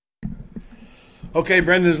Okay,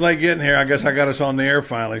 Brendan's late getting here. I guess I got us on the air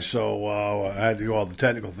finally, so I had to do all the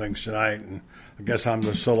technical things tonight, and I guess I'm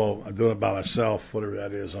the solo. I'm doing it by myself, whatever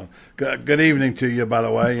that is. Good evening to you, by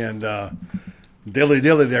the way, and dilly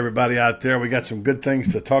to everybody out there. We got some good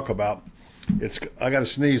things to talk about. I got to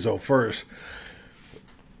sneeze, though, first.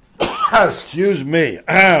 Excuse me.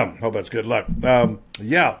 Hope that's good luck.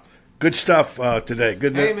 Yeah, good stuff today.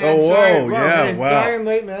 Good. Hey, man, sorry. Wow. Sorry I'm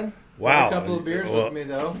late, man. Wow. Had a couple of beers with me,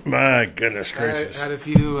 though. My goodness gracious. I had a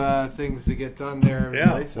few things to get done there.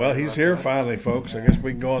 Yeah, well, he's here finally, folks. I guess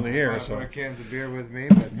we can go on the air. I brought cans of beer with me.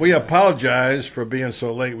 But, we apologize for being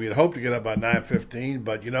so late. We had hoped to get up by 9:15,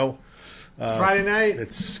 but, it's Friday night.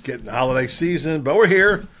 It's getting holiday season, but we're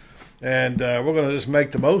here, and we're going to just make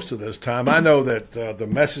the most of this time. I know that the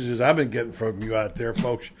messages I've been getting from you out there,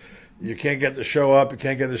 folks, you can't get the show up,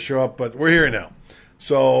 but we're here now.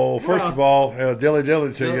 So, first of all, dilly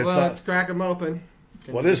to you. Well, let's crack them open.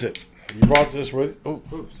 What is it? You brought this with you?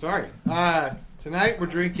 Oh, sorry. Tonight we're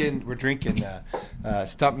drinking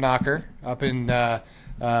Stump Knocker up in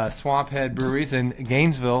Swamp Head Breweries in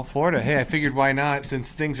Gainesville, Florida. Hey, I figured why not,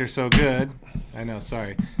 since things are so good. I know,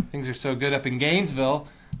 sorry. Things are so good up in Gainesville.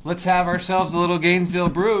 Let's have ourselves a little Gainesville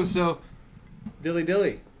brew. So, dilly.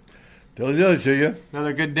 Dilly to you.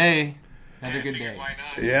 Another good day.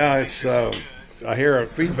 Yeah, it's... I hear a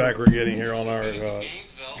feedback we're getting here on our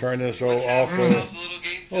turn this off.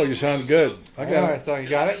 Oh, you sound good. I got it. So you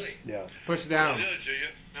got it? Yeah. Push it down.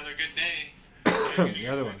 Another good day. The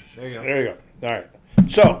other one. There you go. There you go. All right.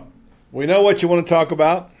 So, we know what you want to talk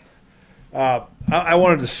about. I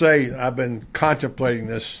wanted to say I've been contemplating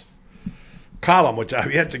this column, which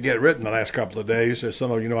I've yet to get written the last couple of days. As some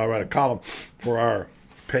of you know, I write a column for our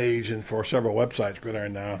page and for several websites. Go there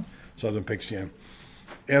now, Southern Pigskin.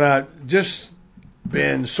 And I just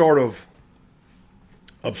been sort of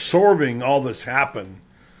absorbing all that's happened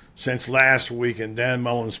since last week in Dan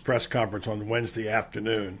Mullen's press conference on Wednesday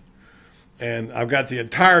afternoon. And I've got the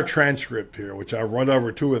entire transcript here, which I've run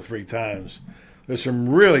over 2 or 3 times. There's some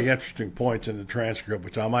really interesting points in the transcript,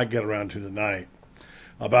 which I might get around to tonight,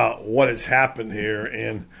 about what has happened here.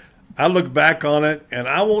 And I look back on it, and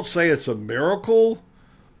I won't say it's a miracle,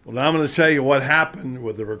 but I'm going to tell you what happened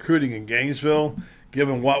with the recruiting in Gainesville,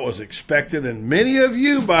 given what was expected. And many of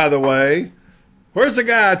you, by the way, where's the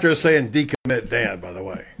guy out there saying decommit Dan, by the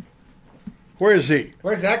way? Where is he?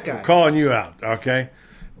 Where's that guy? I'm calling you out, okay?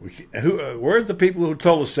 Where's the people who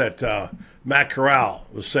told us that Matt Corral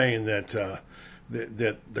was saying that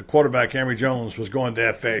the quarterback, Emory Jones, was going to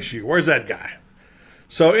FSU? Where's that guy?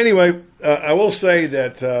 So anyway, I will say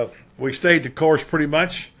that we stayed the course pretty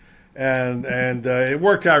much, and it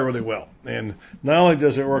worked out really well. And not only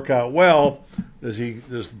does it work out well, does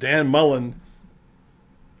Dan Mullen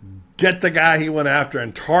get the guy he went after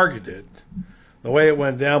and targeted. The way it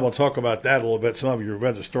went down, we'll talk about that a little bit. Some of you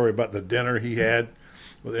read the story about the dinner he had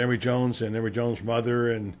with Emory Jones and Emory Jones' mother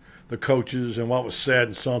and the coaches and what was said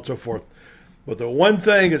and so on and so forth. But the one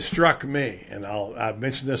thing that struck me, and I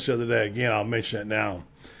mentioned this the other day, again, I'll mention it now,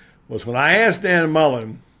 was when I asked Dan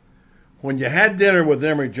Mullen, when you had dinner with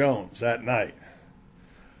Emory Jones that night,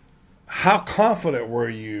 how confident were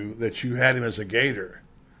you that you had him as a Gator?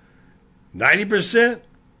 90%?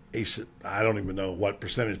 He said, I don't even know what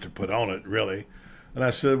percentage to put on it, really. And I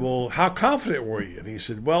said, well, how confident were you? And he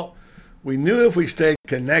said, well, we knew if we stayed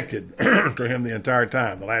connected to him the entire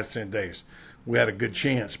time, the last 10 days, we had a good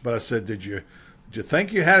chance. But I said, did you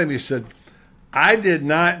think you had him? He said, I did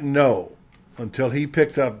not know until he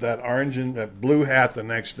picked up that orange and that blue hat the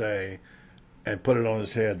next day and put it on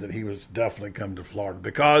his head that he was definitely coming to Florida,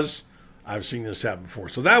 because I've seen this happen before.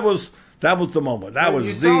 So that was the moment.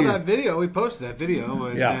 You saw that video. We posted that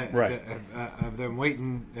video. Right. Of them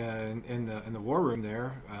waiting in the war room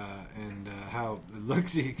there, and how it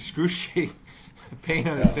looked excruciating pain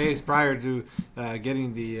on his face prior to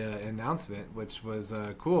getting the announcement, which was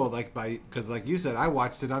cool. Because like you said, I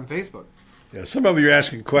watched it on Facebook. Yeah, some of you are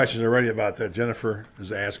asking questions already about that. Jennifer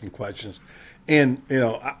is asking questions. And,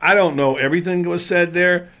 I don't know everything that was said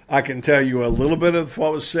there. I can tell you a little bit of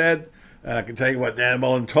what was said. I can tell you what Dan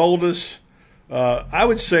Mullen told us. I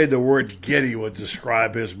would say the word giddy would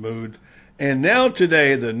describe his mood. And now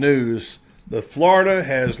today, the news, that Florida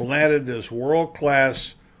has landed this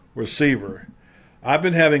world-class receiver. I've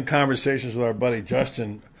been having conversations with our buddy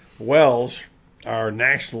Justin Wells, our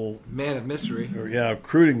national man of mystery,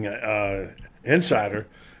 recruiting insider,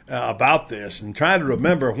 about this, and trying to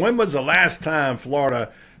remember, when was the last time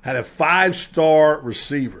Florida had a 5-star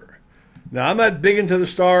receiver? Now, I'm not big into the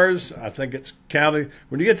stars. I think it's counting.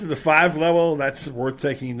 When you get to the 5 level, that's worth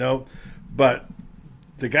taking note. But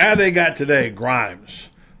the guy they got today, Grimes,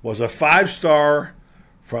 was a 5-star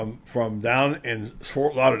from down in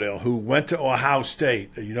Fort Lauderdale who went to Ohio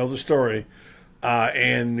State. You know the story,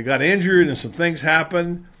 and got injured, and some things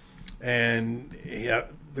happened. And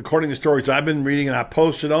according to stories I've been reading, and I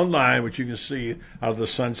posted online, which you can see out of the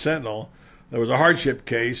Sun Sentinel, there was a hardship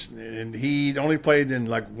case, and he only played in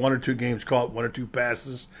like one or two games, caught one or two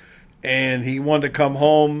passes, and he wanted to come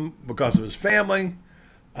home because of his family,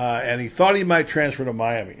 and he thought he might transfer to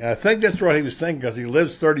Miami. And I think that's what he was thinking because he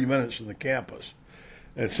lives 30 minutes from the campus.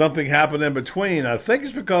 And something happened in between. I think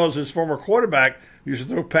it's because his former quarterback used to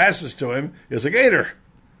throw passes to him is a Gator.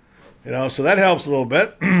 So that helps a little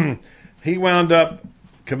bit. He wound up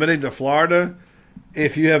committing to Florida.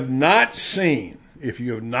 If you have not seen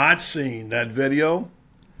that video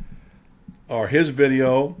or his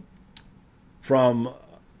video from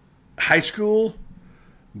high school,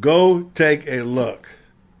 go take a look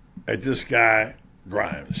at this guy,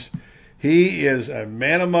 Grimes. He is a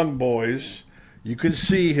man among boys. You can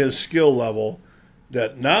see his skill level,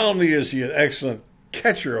 that not only is he an excellent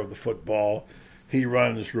catcher of the football, he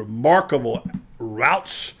runs remarkable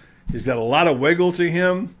routes. He's got a lot of wiggle to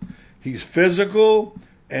him. He's physical,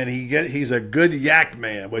 and he's a good yak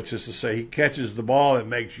man, which is to say he catches the ball and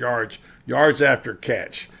makes yards after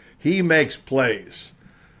catch. He makes plays.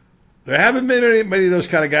 There haven't been many of those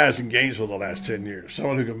kind of guys in Gainesville the last 10 years.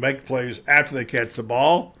 Someone who can make plays after they catch the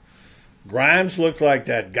ball. Grimes looked like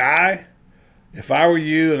that guy. If I were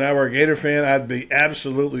you and I were a Gator fan, I'd be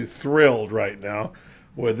absolutely thrilled right now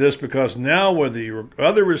with this, because now with the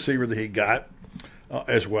other receiver that he got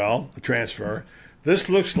as well, the transfer, this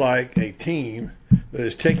looks like a team that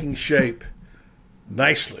is taking shape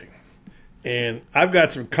nicely. And I've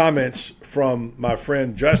got some comments from my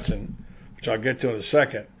friend Justin, which I'll get to in a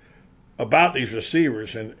second, about these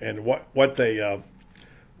receivers and what they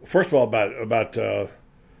first of all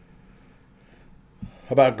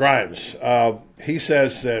about Grimes. He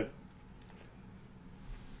says that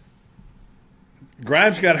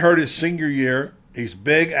Grimes got hurt his senior year. He's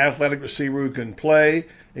big, athletic receiver who can play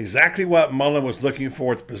exactly what Mullen was looking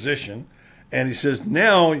for at the position. And he says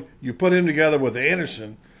now you put him together with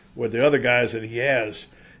Anderson, with the other guys that he has,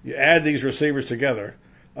 you add these receivers together,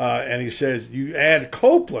 and he says you add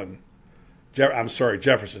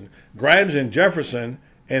Jefferson, Grimes and Jefferson,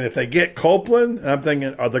 and if they get Copeland, and I'm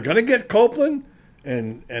thinking, are they going to get Copeland?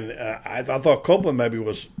 And I thought Copeland maybe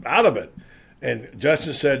was out of it. And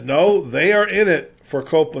Justin said, no, they are in it for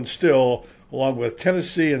Copeland still, along with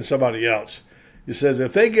Tennessee and somebody else. He says,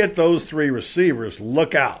 if they get those three receivers,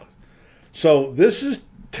 look out. So this is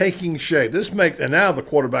taking shape. And now the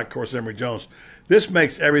quarterback, of course, Emory Jones, this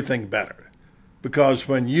makes everything better. Because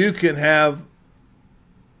when you can have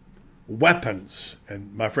weapons,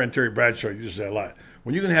 and my friend Terry Bradshaw uses that a lot,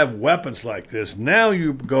 when you can have weapons like this, now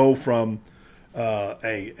you go from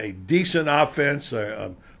a decent offense,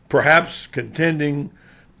 perhaps contending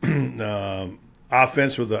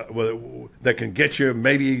offense that can get you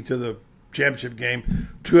maybe to the championship game,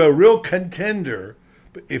 to a real contender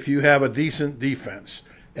if you have a decent defense.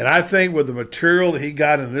 And I think with the material that he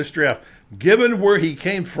got in this draft, given where he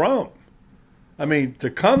came from, I mean,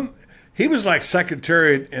 he was like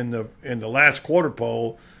secretary in the last quarter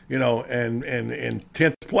poll, and in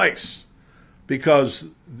 10th place, because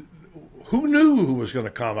who knew who was going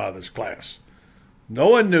to come out of this class? No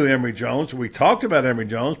one knew Emory Jones. We talked about Emory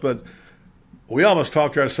Jones, but we almost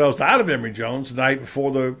talked ourselves out of Emory Jones the night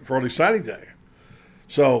before the early signing day.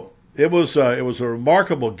 So it was a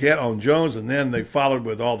remarkable get on Jones, and then they followed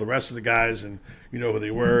with all the rest of the guys, and you know who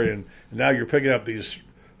they were, and now you're picking up these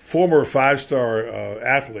former five-star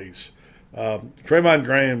athletes. Trevon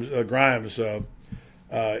Grimes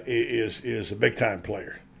is a big-time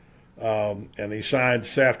player, and he signed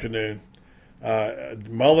this afternoon.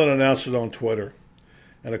 Mullen announced it on Twitter,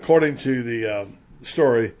 and according to the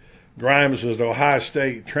story, Grimes was at Ohio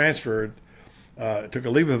State, transferred, took a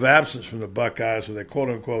leave of absence from the Buckeyes with a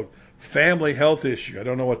quote-unquote family health issue. I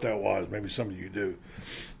don't know what that was. Maybe some of you do.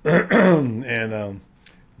 And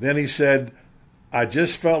then he said, I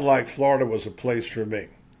just felt like Florida was a place for me,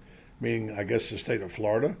 meaning, I guess, the state of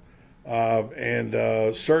Florida.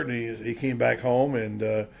 And certainly he came back home,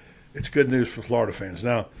 and it's good news for Florida fans.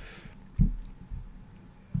 Now,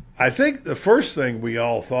 I think the first thing we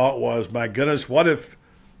all thought was, my goodness, what if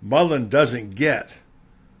Mullen doesn't get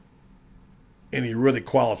any really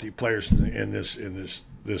quality players in this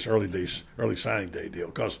early signing day deal?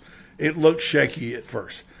 Because it looked shaky at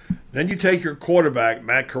first. Then you take your quarterback,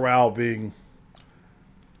 Matt Corral, being,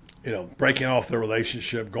 breaking off the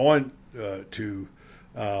relationship, going to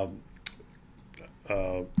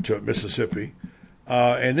Mississippi,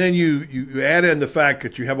 and then you add in the fact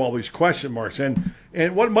that you have all these question marks, and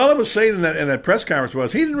And what Mullen was saying in that press conference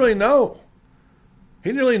was he didn't really know. He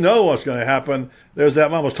didn't really know what's going to happen. There's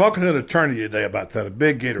that. I was talking to an attorney today about that, a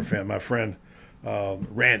big Gator fan, my friend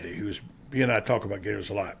Randy, he and I talk about Gators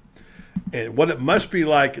a lot. And what it must be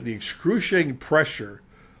like, the excruciating pressure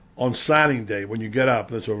on signing day when you get up.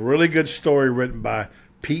 There's a really good story written by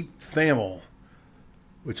Pete Thamel,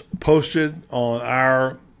 which posted on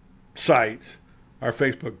our site, our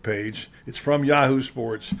Facebook page. It's from Yahoo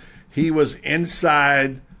Sports. He was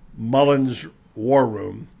inside Mullen's war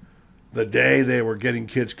room the day they were getting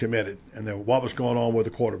kids committed and what was going on with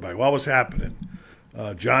the quarterback, what was happening.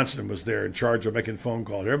 Johnson was there in charge of making phone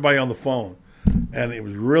calls, everybody on the phone. And it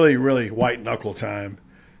was really, really white knuckle time.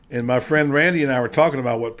 And my friend Randy and I were talking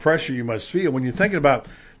about what pressure you must feel when you're thinking about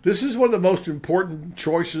this is one of the most important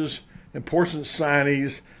choices, important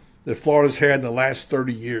signees that Florida's had in the last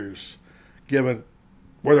 30 years, given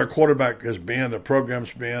where their quarterback has been, their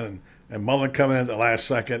program's been, and Mullen coming in at the last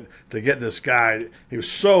second to get this guy. He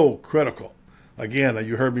was so critical. Again,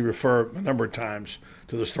 you heard me refer a number of times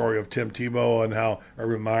to the story of Tim Tebow and how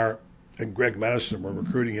Urban Meyer and Greg Madison were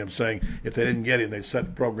recruiting him, saying if they didn't get him, they'd set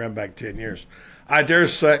the program back 10 years. I dare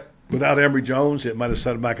say without Emory Jones, it might have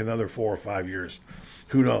set him back another 4 or 5 years.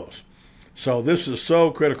 Who knows? So this is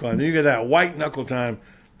so critical. And you get that white knuckle time.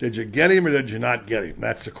 Did you get him or did you not get him?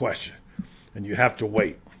 That's the question. And you have to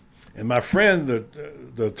wait. And my friend,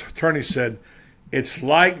 the attorney, said, it's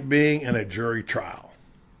like being in a jury trial.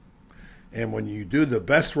 And when you do the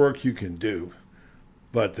best work you can do,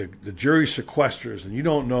 but the jury sequesters, and you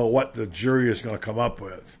don't know what the jury is going to come up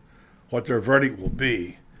with, what their verdict will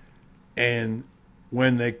be. And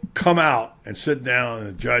when they come out and sit down and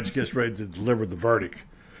the judge gets ready to deliver the verdict,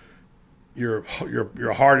 your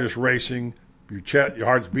heart is racing, your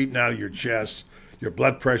heart's beating out of your chest, your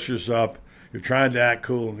blood pressure's up, you're trying to act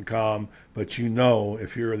cool and calm, but you know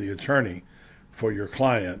if you're the attorney for your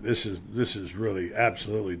client, this is really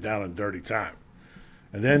absolutely down and dirty time.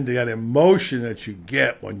 And then that emotion that you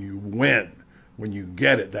get when you win, when you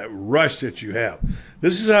get it, that rush that you have.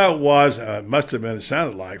 This is how it was, it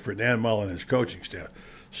sounded like, for Dan Mullen and his coaching staff.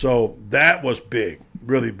 So that was big,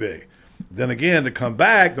 really big. Then again, to come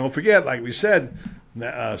back, don't forget, like we said,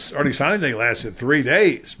 early signing day lasted 3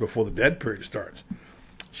 days before the dead period starts.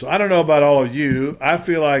 So I don't know about all of you. I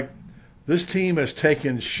feel like this team has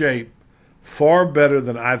taken shape far better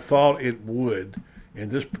than I thought it would in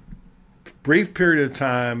this brief period of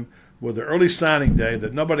time with the early signing day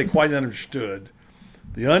that nobody quite understood,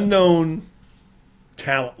 the unknown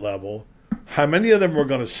talent level, how many of them were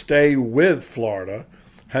going to stay with Florida,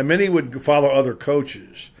 how many would follow other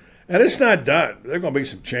coaches. And it's not done. There are going to be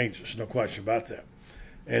some changes, no question about that.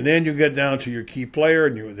 And then you get down to your key player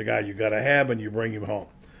and the guy you got to have, and you bring him home.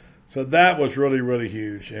 So that was really, really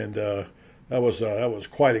huge, and that was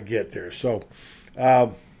quite a get there. So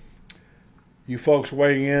you folks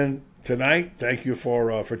weighing in tonight, thank you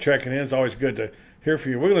for checking in. It's always good to hear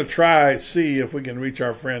from you. We're going to see if we can reach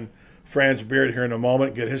our friend Franz Beard here in a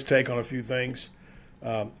moment, get his take on a few things.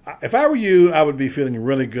 If I were you, I would be feeling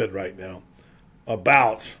really good right now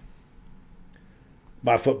about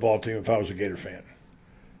my football team if I was a Gator fan.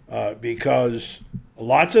 Because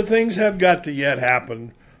lots of things have got to yet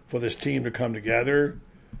happen for this team to come together.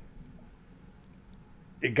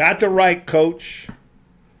 It got the right coach.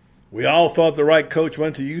 We all thought the right coach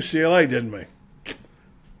went to UCLA, didn't we?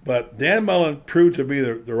 But Dan Mullen proved to be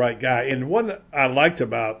the right guy. And what I liked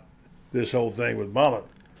about this whole thing with Mullen,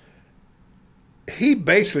 he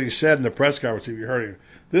basically said in the press conference, if you heard him,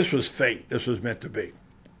 this was fate. This was meant to be.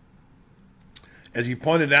 As he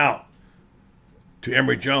pointed out to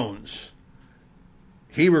Emory Jones,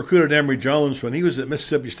 he recruited Emory Jones when he was at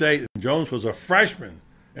Mississippi State. Jones was a freshman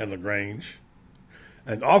in LaGrange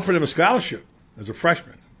and offered him a scholarship as a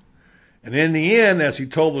freshman. And in the end, as he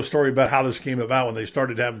told the story about how this came about when they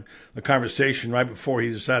started having the conversation right before he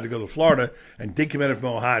decided to go to Florida and decommitted from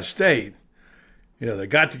Ohio State, they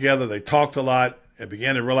got together, they talked a lot, and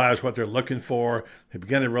began to realize what they're looking for. They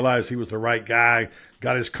began to realize he was the right guy,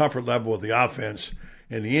 got his comfort level with the offense.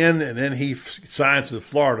 In the end, and then he signed to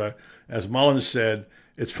Florida. As Mullen said,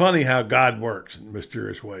 it's funny how God works in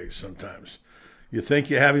mysterious ways sometimes. You think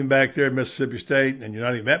you have him back there at Mississippi State, and you're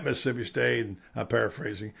not even at Mississippi State, and I'm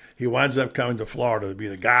paraphrasing. He winds up coming to Florida to be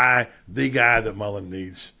the guy that Mullen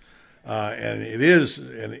needs. And it is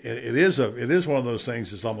one of those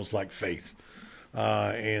things that's almost like faith.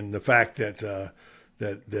 And the fact that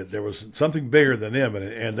there was something bigger than them,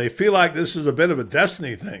 and they feel like this is a bit of a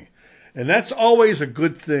destiny thing. And that's always a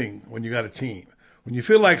good thing when you got a team. When you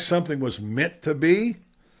feel like something was meant to be.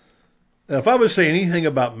 Now, if I was saying anything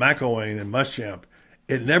about McElwain and Muschamp,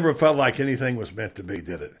 it never felt like anything was meant to be,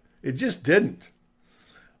 did it? It just didn't.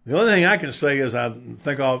 The only thing I can say is I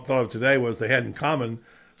think I thought of today was they had in common,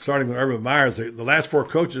 starting with Urban Myers, the last 4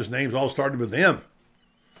 coaches' names all started with M.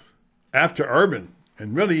 After Urban,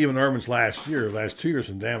 and really even Urban's last 2 years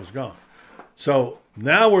when Dan was gone. So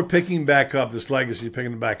now we're picking back up this legacy,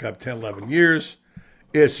 picking it back up 10, 11 years.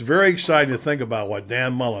 It's very exciting to think about what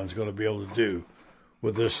Dan Mullen's going to be able to do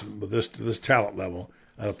with this talent level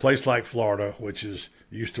at a place like Florida, which is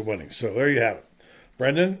used to winning. So there you have it.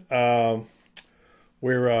 Brenden,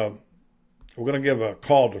 we're going to give a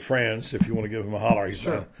call to Franz if you want to give him a holler. He's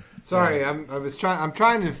sure. Sorry, I'm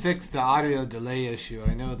trying to fix the audio delay issue.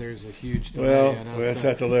 I know there's a huge delay. Well, we just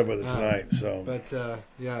have to live with it tonight. So, but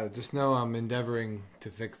yeah, just know I'm endeavoring to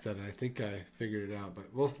fix that. I think I figured it out,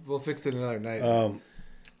 but we'll fix it another night.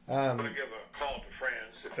 I'm going to give a call to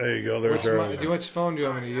Franz. There you go. Which phone do you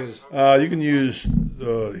want me to use? You can use.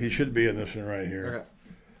 He should be in this one right here.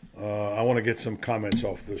 Okay. I want to get some comments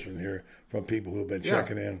off this one here from people who've been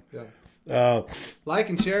checking in. Yeah. Like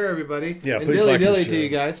and share, everybody. Yeah, and please dilly like dilly and share. to you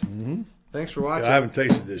guys. Mm-hmm. Thanks for watching. I haven't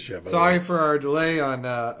tasted this yet. Sorry for our delay on.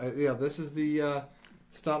 This is the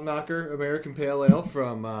Stump Knocker American Pale Ale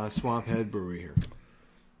from Swamp Head Brewery here.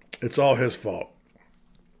 It's all his fault.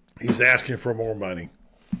 He's asking for more money.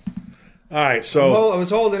 All right, so I was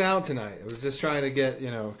holding out tonight. I was just trying to get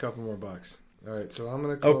a couple more bucks. All right, so I'm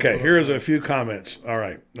gonna. Okay, here's a few comments. All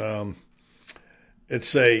right,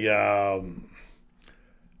 it's a.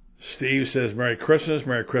 Steve says, Merry Christmas.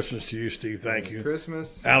 Merry Christmas to you, Steve. Thank you.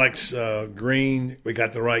 Christmas. Alex Green, we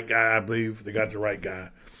got the right guy, I believe. They got the right guy.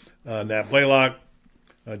 Nat Blaylock,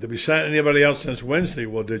 did we sign anybody else since Wednesday?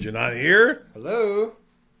 Well, did you not hear? Hello.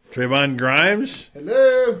 Trevon Grimes.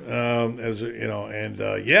 Hello.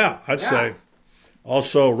 I'd say.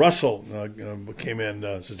 Also, Russell came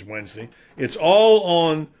in since Wednesday. It's all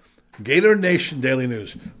on Gator Nation Daily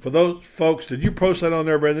News. For those folks, did you post that on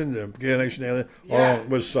there, Brenden? The Gator Nation Daily? Yeah. Or on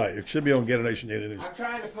which site? It should be on Gator Nation Daily News. I'm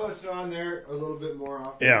trying to post it on there a little bit more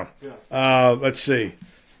often. Yeah. Let's see.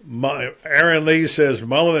 Aaron Lee says,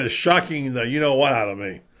 Mullen is shocking the you-know-what out of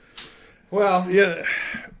me. Well. Yeah.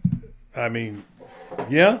 I mean,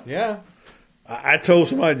 yeah. Yeah. I told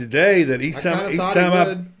somebody today that each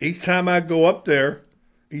time I go up there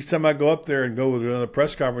and go to another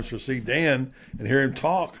press conference or see Dan and hear him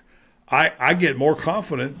talk, I get more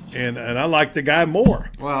confident and I like the guy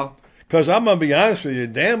more. Well, because I'm going to be honest with you,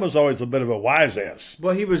 Dan was always a bit of a wise ass.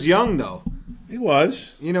 Well, he was young, though. He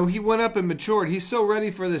was. He went up and matured. He's so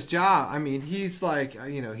ready for this job. I mean, he's like,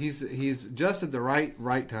 he's just at the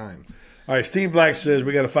right time. All right, Steve Black says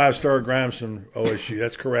we got a 5-star Grimes from OSU.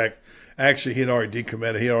 That's correct. Actually, he had already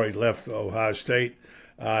decommitted. He already left Ohio State.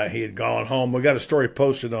 He had gone home. We got a story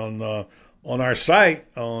posted on our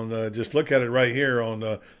site. Just look at it right here on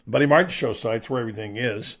the Buddy Martin Show site, where everything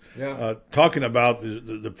is. Yeah. Talking about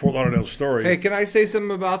the Fort Lauderdale story. Hey, can I say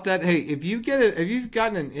something about that? Hey, if you've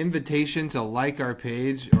gotten an invitation to like our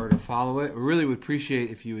page or to follow it, we really would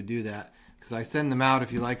appreciate if you would do that, because I send them out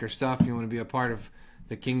if you like our stuff. You want to be a part of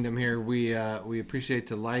the kingdom here. We appreciate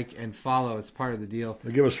to like and follow. It's part of the deal.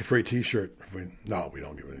 They give us a free T-shirt. No, we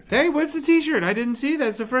don't give anything. Hey, what's the T-shirt? I didn't see that.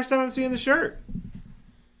 It's the first time I'm seeing the shirt.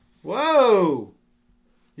 Whoa!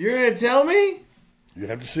 You're gonna tell me? You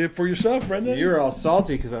have to see it for yourself, Brenden. You're all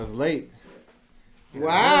salty because I was late.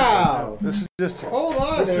 Wow! This is just. Hold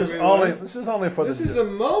on, This is only for the. This is a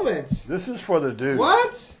moment. This is for the dude.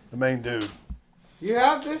 What? The main dude. You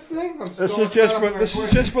have this thing? This is just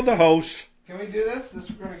for the host. Can we do this?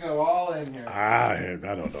 We're gonna go all in here. I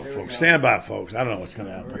don't know, folks. Stand by, folks. I don't know what's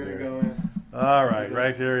gonna happen We're here. gonna go in. All right,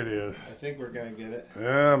 right there it is. I think we're gonna get it.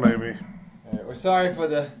 Yeah, maybe. All right, we're sorry for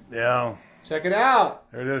the. Yeah. Check it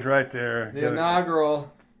out. There it is, right there. The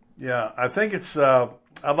inaugural. Yeah, I think it's. I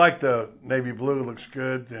like the navy blue. Looks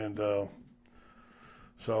good, and and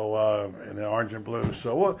the orange and blue.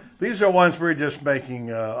 So these are ones we're just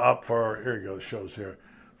making up for. Here you go. Shows here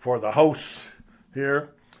for the hosts here.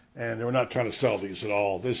 And we're not trying to sell these at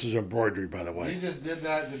all. This is embroidery, by the way. You just did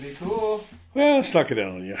that to be cool. Well, stuck it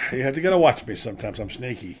on you. You have to get to watch me sometimes. I'm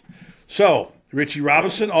sneaky. So, Richie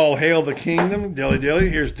Robinson, all hail the kingdom. Dilly Dilly.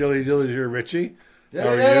 Here's Dilly Dilly here, Richie.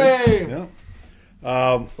 Dilly Dilly. Yeah.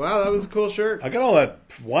 Wow, that was a cool shirt. I got all that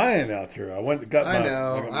wine out there. I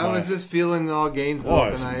was just feeling all Gainesville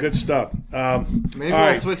tonight. Some good stuff. Maybe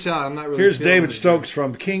we'll switch out. I'm not really. Here's David Stokes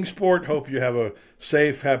from Kingsport. Hope you have a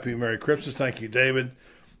safe, happy Merry Christmas. Thank you, David.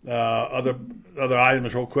 Other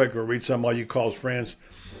items real quick. We'll read some while you calls friends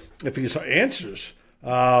if he answers.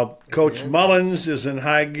 Coach Mullins is in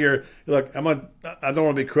high gear. Look, I don't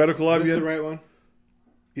want to be critical of you. Is this the right one?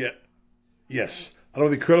 Yeah. Yes. I don't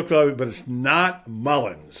want to be critical of you, but it's not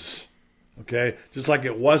Mullins. Okay? Just like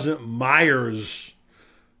it wasn't Myers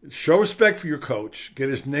Show respect for your coach. Get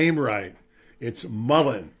his name right. It's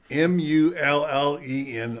Mullen.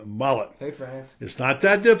 Mullen. Mullen. Hey, Franz. It's not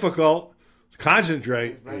that difficult.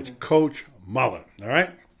 Concentrate. It's Coach Mullen. All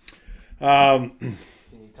right? Can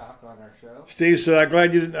you talk on our show? Steve said, I'm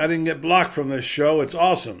glad I didn't get blocked from this show. It's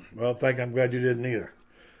awesome. Well, I'm glad you didn't either.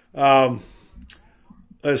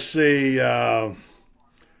 Let's see.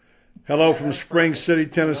 Hello from Spring City,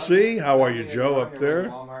 Tennessee. How are you, Joe, up there?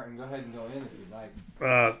 Walmart and go ahead and go in if you'd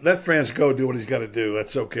like. Let Franz go do what he's got to do.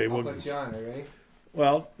 That's okay. I'll put you on. Are you ready?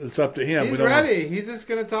 Well, it's up to him. He's ready. He's just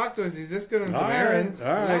going to talk to us. He's just going to some errands.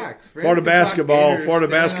 All right. Relax. Florida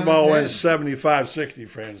basketball wins 75-60,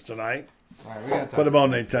 friends, tonight. All right, we got to put him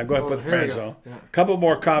on anytime. Go ahead and put Franz on. Yeah. A couple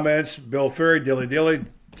more comments. Bill Ferry, Dilly. Dilly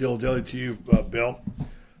to you, Bill.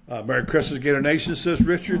 Merry Christmas, Gator Nation, says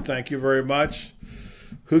Richard. Thank you very much.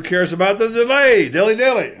 Who cares about the delay? Dilly.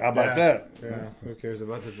 How about that? Yeah, who cares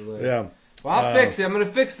about the delay? Yeah. Well, I'll fix it. I'm going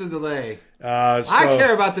to fix the delay. I I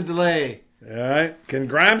care about the delay. All right. Can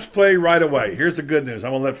Grimes play right away? Here's the good news.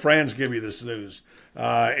 I'm going to let Franz give you this news.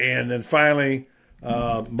 And then finally,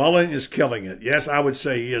 Mullen is killing it. Yes, I would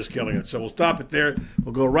say he is killing it. So we'll stop it there.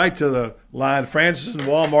 We'll go right to the line. Franz is in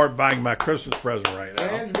Walmart buying my Christmas present right now.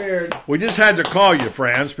 Franz Beard. We just had to call you,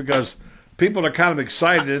 Franz, because people are kind of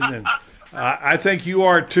excited. And I think you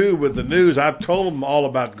are, too, with the news. I've told them all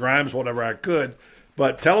about Grimes, whatever I could.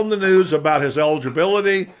 But tell them the news about his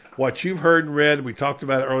eligibility, what you've heard and read. We talked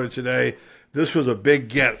about it earlier today. This was a big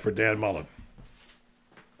get for Dan Mullen.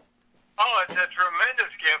 Oh, it's a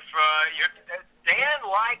tremendous gift. Dan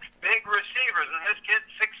likes big receivers, and this kid's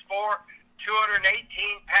 6'4", 218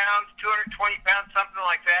 pounds, 220 pounds, something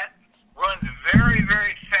like that. Runs very,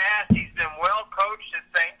 very fast. He's been well coached at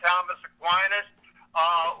St. Thomas Aquinas.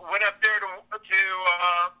 Went up there to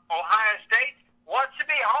Ohio State. Wants to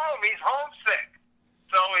be home. He's homesick.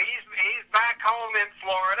 So he's back home in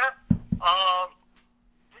Florida.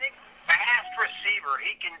 Big, fast receiver.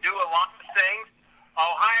 He can do a lot of things.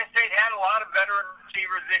 Ohio State had a lot of veteran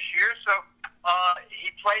receivers this year, so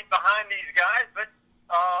he played behind these guys, but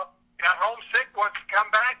got homesick, wants to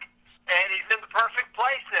come back, and he's in the perfect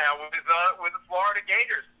place now with the Florida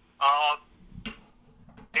Gators.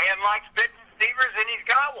 Dan likes big receivers, and he's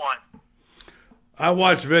got one. I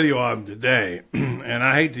watched video of him today, and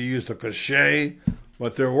I hate to use the cliche,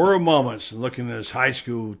 but there were moments looking at his high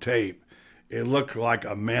school tape, it looked like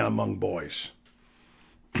a man among boys.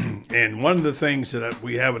 And one of the things that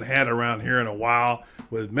we haven't had around here in a while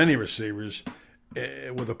with many receivers,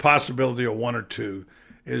 with the possibility of one or two,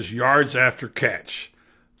 is yards after catch.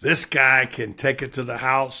 This guy can take it to the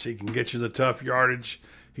house. He can get you the tough yardage.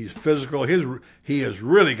 He's physical. He has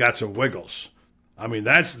really got some wiggles. I mean,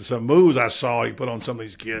 that's some moves I saw he put on some of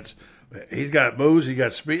these kids. He's got moves, he's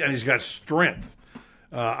got speed, and he's got strength.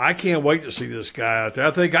 I can't wait to see this guy out there.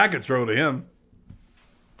 I think I could throw to him.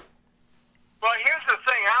 Well, here's the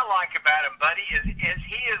thing I like about him, buddy, is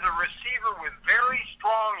he is a receiver with very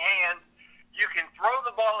strong hands. You can throw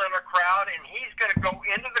the ball in a crowd, and he's going to go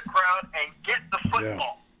into the crowd and get the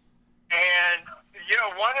football. Yeah. And,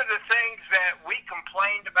 one of the things that we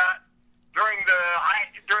complained about during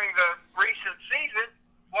the recent season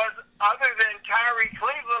was, other than Tyree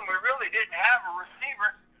Cleveland, we really didn't have a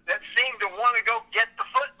receiver that seemed to want to go get the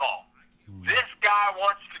football. This guy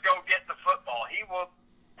wants to go get the football. He will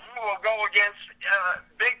go against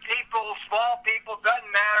big people, small people,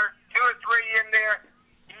 doesn't matter, 2 or 3 in there.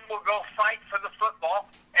 He will go fight for the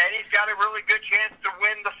football, and he's got a really good chance to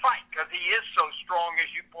win the fight because he is so strong,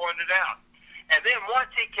 as you pointed out. And then once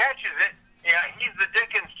he catches it, he's the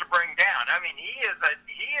Dickens to bring down. I mean, he is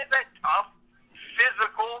a tough,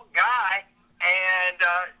 physical guy, and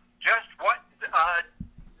just what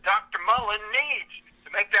Dr. Mullen needs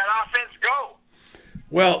to make that offense go.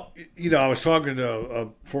 Well, I was talking to a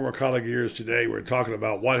former colleague of yours today. We were talking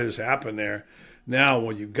about what has happened there. Now,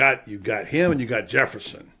 when you got him and you got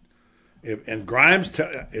Jefferson, and Grimes,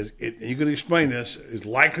 you can explain this, is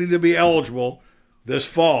likely to be eligible this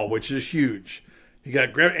fall, which is huge.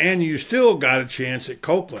 And you still got a chance at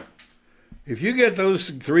Copeland. If you get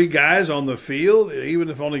those 3 guys on the field, even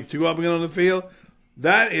if only 2 of them get on the field,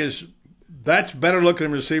 that's better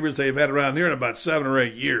looking receivers they've had around here in about 7 or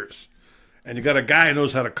 8 years. And you got a guy who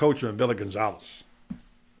knows how to coach him in Billy Gonzalez.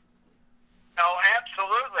 Oh,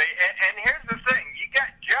 absolutely. And here's the thing. You got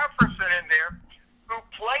Jefferson in there who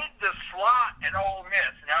played the slot at Ole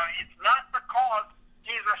Miss. Now, it's not because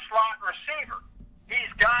he's a slot receiver. He's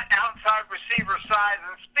got outside receiver size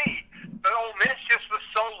and speed. But Ole Miss just was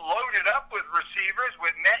so loaded up with receivers,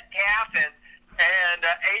 with Metcalf and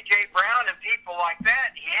A.J. Brown and people like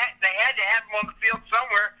that. They had to have him on the field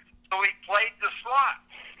somewhere, so he played the slot.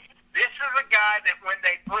 This is a guy that when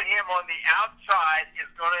they put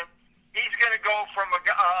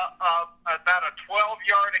about a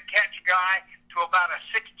 12-yard a catch guy to about a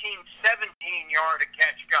 16, 17-yard a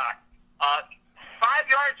catch guy. 5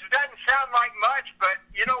 yards doesn't sound like much, but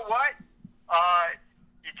you know what?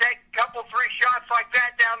 You take a couple, 3 shots like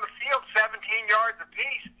that down the field, 17 yards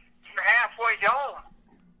apiece, you're halfway home.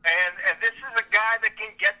 And this is a guy that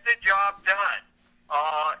can get the job done.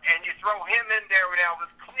 And you throw him in there now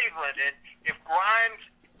with Cleveland, and if Grimes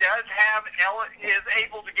is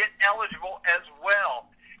able to get eligible as well,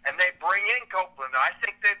 and they bring in Copeland, I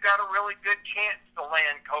think they've got a really good chance to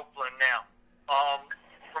land Copeland now.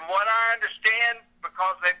 From what I understand,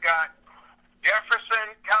 because they've got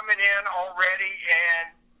Jefferson coming in already,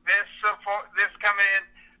 and this coming in,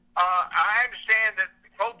 I understand that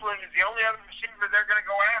Copeland is the only other receiver they're going to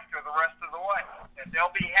go after the rest of the way, and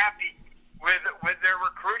they'll be happy with their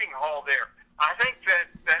recruiting haul there. I think that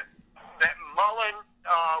Mullen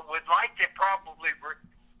would like to probably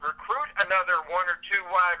recruit another 1 or 2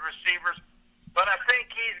 wide receivers, but I think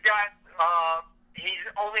he's got he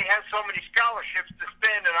only has so many scholarships to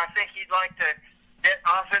spend, and I think he'd like to get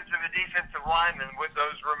offensive and defensive linemen with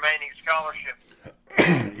those remaining scholarships.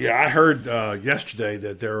 Yeah, I heard yesterday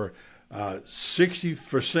that there are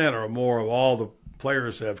 60% or more of all the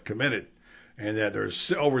players have committed, and that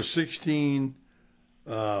there's over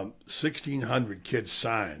 1,600 kids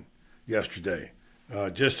signed yesterday,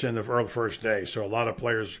 just in the first day. So a lot of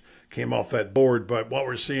players came off that board. But what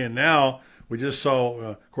we're seeing now, we just saw,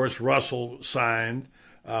 of course, Russell signed.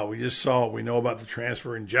 We know about the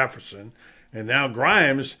transfer in Jefferson. And now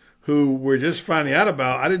Grimes, who we're just finding out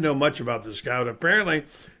about. I didn't know much about this guy, but apparently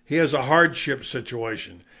he has a hardship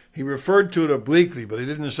situation. He referred to it obliquely, but he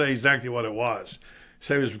didn't say exactly what it was.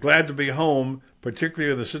 So he was glad to be home,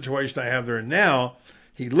 particularly in the situation I have there now.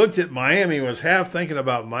 He looked at Miami, was half thinking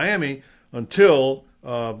about Miami until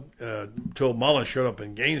Mullen showed up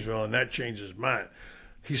in Gainesville, and that changed his mind.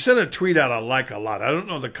 He sent a tweet out I like a lot. I don't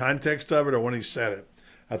know the context of it or when he said it.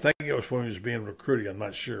 I think it was when he was being recruited. I'm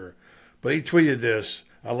not sure. But he tweeted this.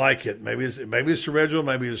 I like it. Maybe it's original,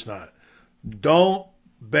 maybe it's not. Don't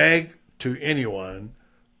beg to anyone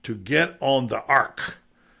to get on the ark.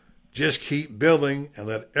 Just keep building and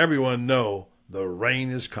let everyone know the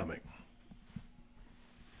rain is coming.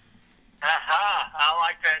 I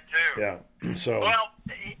like that too. Yeah. So. Well,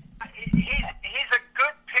 he's a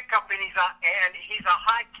good pickup, and he's a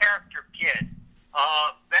high character kid.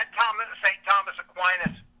 That St. Thomas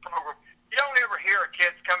Aquinas program, you don't ever hear of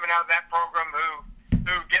kids coming out of that program who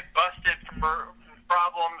get busted for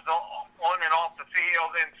problems on and off the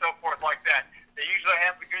field and so forth like that. They usually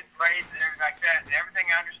have the good grades and everything like that. And everything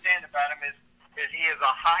I understand about him is he is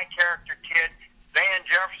a high character kid. Van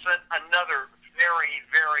Jefferson, another very,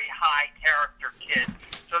 very high character kid.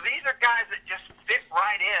 So these are guys that just fit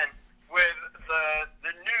right in with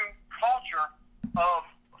the new culture of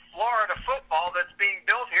Florida football that's being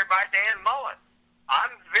built here by Dan Mullen.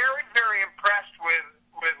 I'm very, very impressed with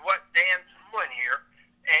what Dan's doing here.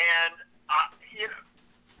 And,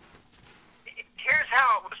 here's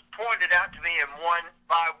how it was pointed out to me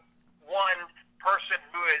by one person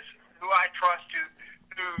who I trust,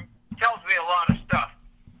 who tells me a lot of stuff,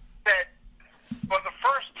 that for the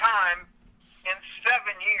first time in 7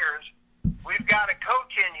 years, we've got a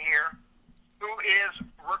coach in here who is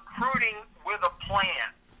recruiting with a plan.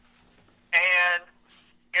 And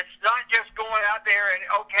it's not just going out there and,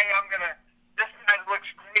 okay, this guy looks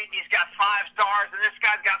great, he's got 5 stars, and this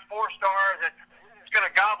guy's got 4 stars, and he's going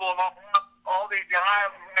to gobble them up, all these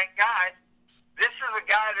high-ranked guys. This is a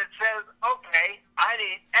guy that says, okay, I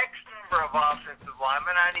need X number of offensive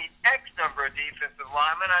linemen, I need X number of defensive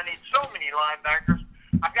linemen, I need so many linebackers,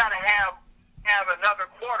 I've got to have another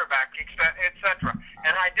quarterback, et cetera.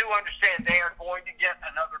 And I do understand they are going to get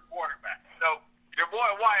another quarterback. So your boy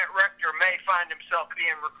Wyatt Rector may find himself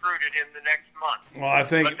being recruited in the next month. Well, I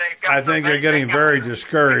think they're getting very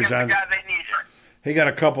discouraged. He got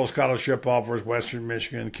a couple of scholarship offers, Western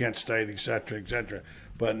Michigan, Kent State, et cetera,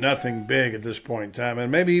 but nothing big at this point in time.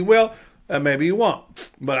 And maybe he will, and maybe he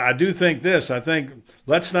won't. But I do think this. I think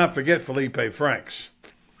let's not forget Felipe Franks.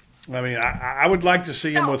 I mean, I would like to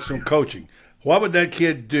see him with some coaching. What would that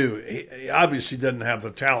kid do? He obviously doesn't have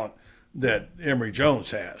the talent that Emory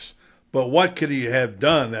Jones has. But what could he have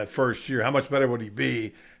done that first year? How much better would he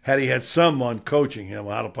be had he had someone coaching him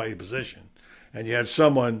how to play a position? And you had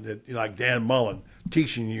someone that, like Dan Mullen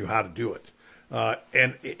teaching you how to do it.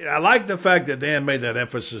 And I like the fact that Dan made that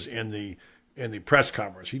emphasis in the press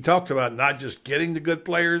conference. He talked about not just getting the good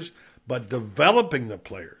players, but developing the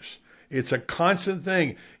players. It's a constant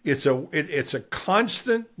thing. It's a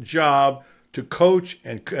constant job to coach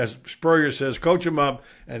and, as Spurrier says, coach them up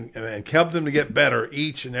and help them to get better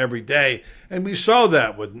each and every day. And we saw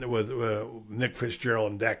that with Nick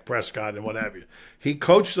Fitzgerald and Dak Prescott and what have you. He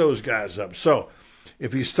coached those guys up. So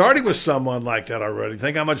if he's starting with someone like that already,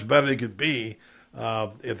 think how much better he could be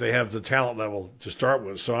if they have the talent level to start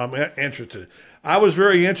with. So I'm interested. I was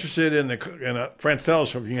very interested in Franz, tell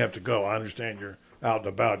us if you have to go. I understand you're out and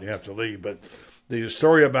about and you have to leave, but the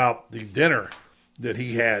story about the dinner that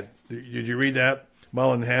he had, did you read that?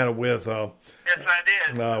 Mullen had it with yes,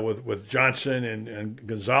 I did. With Johnson and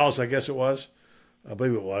Gonzalez, I guess it was. I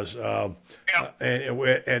believe it was. And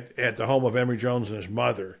at the home of Emory Jones and his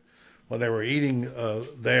mother, when they were eating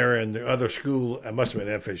there, and the other school, it must have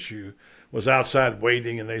been FSU, was outside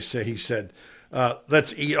waiting, and he said,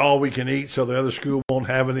 let's eat all we can eat so the other school won't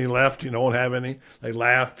have any left, won't have any. They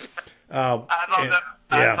laughed. I thought that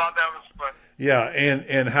was funny. Yeah,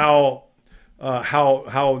 and how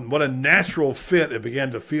what a natural fit it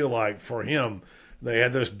began to feel like for him. They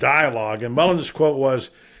had this dialogue, and Mullen's quote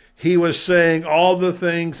was, he was saying all the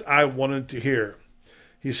things I wanted to hear.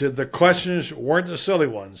 He said the questions weren't the silly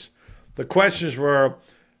ones. The questions were,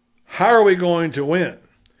 how are we going to win?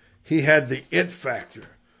 He had the it factor.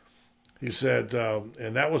 He said,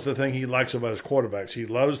 and that was the thing he likes about his quarterbacks. He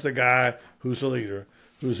loves the guy who's the leader,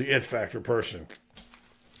 who's the it factor person.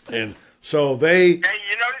 And so they... Hey,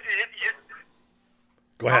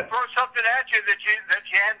 go ahead. I'll throw something at you that you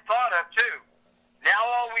hadn't thought of, too. Now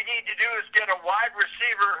all we need to do is get a wide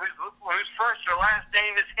receiver whose first or last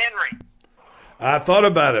name is Henry. I thought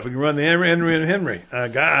about it. We can run the Henry and Henry.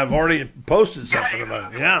 I've already posted something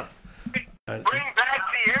about it. Yeah. Bring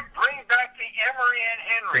back the Emory and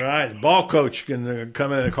Henry. Right. The ball coach can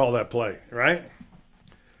come in and call that play, right?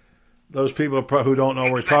 Those people who don't know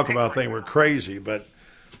what we're talking about think we're crazy, but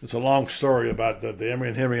it's a long story about the Emory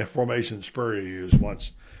and Henry formation Spurrier used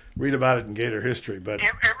once. Read about it in Gator history. But you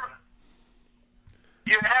have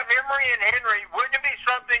Emory and Henry. Wouldn't it be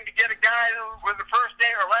something to get a guy with the first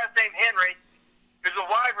name or last name Henry, who's a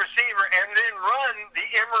wide receiver, and then run the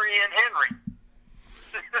Emory and Henry?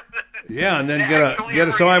 Yeah, and then get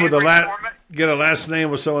somebody with get a last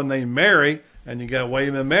name with someone named Mary, and you got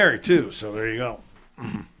William and Mary too. So there you go.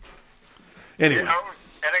 Anyway. And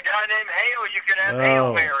a guy named Hale, you could have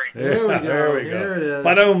Hale Mary. There we go. There it is.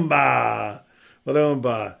 Ba-dum-ba.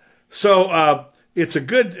 So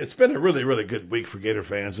it's been a really, really good week for Gator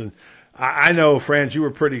fans, and I know, Franz, you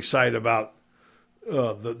were pretty excited about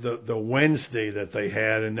the Wednesday that they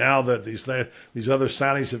had, and now that these other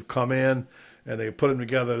signings have come in and they put them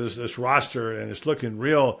together, this roster, and it's looking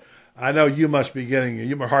real. I know you must be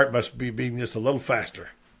your heart must be beating just a little faster.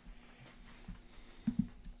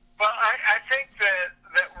 Well, I think that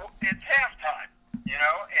it's halftime,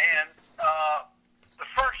 and the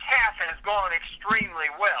first half has gone extremely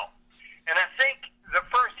well, and I think the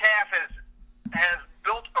first half has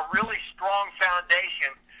built a really strong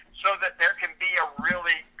foundation so that there can be a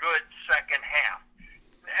really good second half.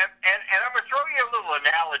 And I'm going to throw you a little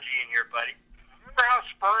analogy in here, buddy. Remember how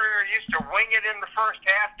Spurrier used to wing it in the first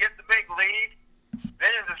half, get the big lead?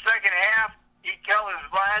 Then in the second half, he'd tell his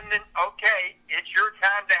linemen, okay, it's your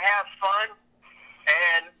time to have fun.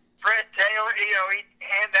 And Fred Taylor, he'd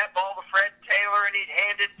hand that ball to Fred Taylor, and he'd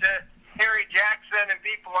hand it to Harry Jackson and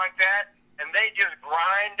people like that, and they just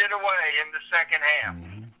grind it away in the second half.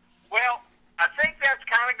 Mm-hmm. Well, I think that's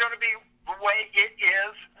kind of going to be the way it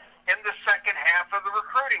is in the second half of the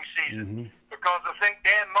recruiting season, because I think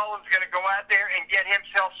Dan Mullen's going to go out there and get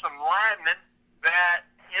himself some linemen that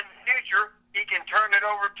in the future he can turn it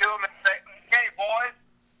over to them and say, okay, boys,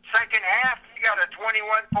 second half, you got a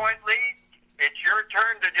 21-point lead. It's your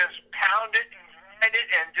turn to just pound it and grind it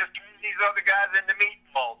and just turn these other guys into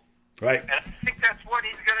meatballs. Right. And I think that's what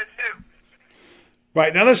he's going to do.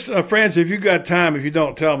 Right. Now, let's, Franz, if you've got time, if you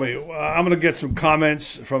don't, tell me. I'm going to get some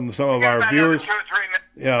comments from some of our viewers. 2 or 3 minutes.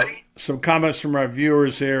 Yeah, some comments from our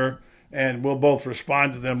viewers here, and we'll both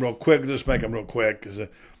respond to them real quick. Just make them real quick.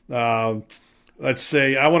 Let's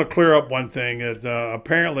see. I want to clear up one thing. That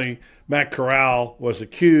apparently Matt Corral was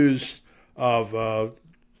accused of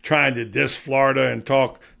trying to diss Florida and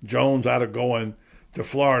talk Jones out of going to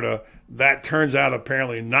Florida. That turns out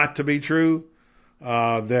apparently not to be true.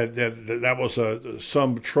 That was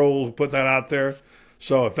some troll who put that out there.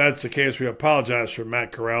 So if that's the case, we apologize for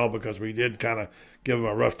Matt Corral because we did kind of give him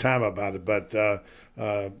a rough time about it. But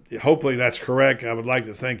hopefully that's correct. I would like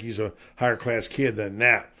to think he's a higher class kid than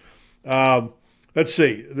that. Let's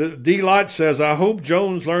see. D-Lot says, I hope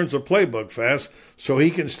Jones learns the playbook fast so he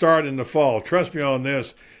can start in the fall. Trust me on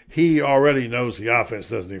this. He already knows the offense,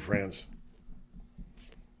 doesn't he, Franz?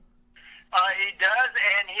 He does,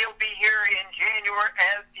 and he'll be here in January.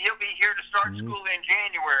 And he'll be here to start school in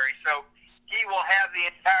January, so he will have the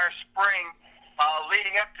entire spring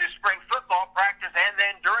leading up to spring football practice, and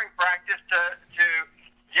then during practice to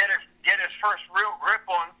get his first real grip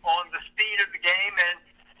on the speed of the game, and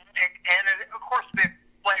of course the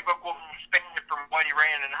playbook will be expanded from what he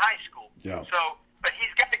ran in high school. Yeah. So, but he's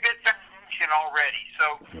got a good foundation already,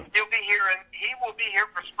 so he'll be here, and he will be here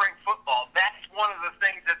for spring football. That's one of the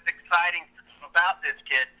things that's exciting about this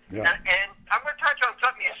kid. Yeah. And I'm going to touch on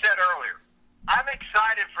something you said earlier. I'm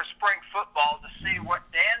excited for spring football to see what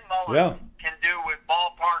Dan Mullen can do with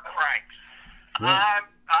ballpark Franks. Yeah.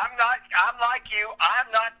 I'm like you. I'm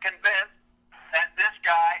not convinced that this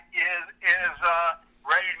guy is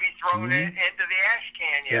ready to be thrown into the ash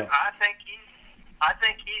can yet. Yeah. I think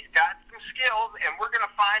he's got some skills, and we're going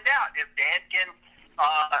to find out if Dan can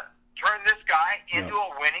turn this guy into a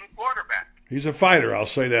winning quarterback. He's a fighter, I'll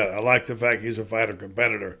say that. I like the fact he's a fighter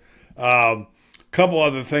competitor. Couple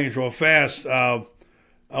other things real fast. I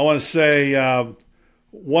want to say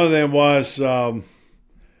one of them was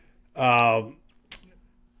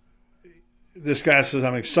this guy says,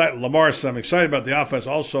 I'm excited. Lamar says, I'm excited about the offense.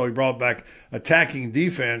 Also, he brought back attacking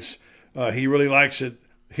defense. He really likes it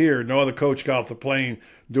here. No other coach got off the plane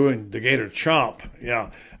doing the Gator chomp. Yeah,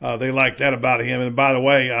 they like that about him. And by the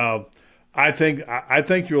way, I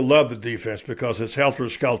think you'll love the defense because it's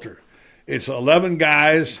helter-skelter. It's 11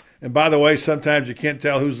 guys, and by the way, sometimes you can't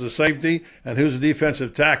tell who's the safety and who's the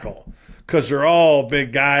defensive tackle because they're all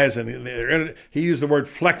big guys, and he used the word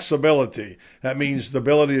flexibility. That means the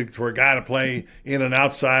ability for a guy to play in and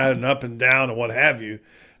outside and up and down and what have you.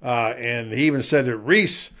 And he even said that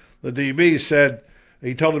Reese, the DB, said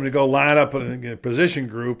he told him to go line up in a position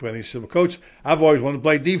group, and he said, well, Coach, I've always wanted to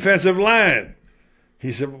play defensive line.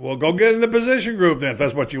 He said, well, go get in the position group then if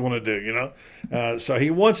that's what you want to do, you know. So he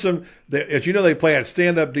wants them, as you know, they play at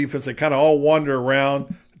stand-up defense. They kind of all wander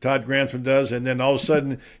around, Todd Grantham does, and then all of a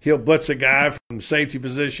sudden he'll blitz a guy from safety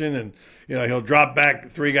position and, you know, he'll drop back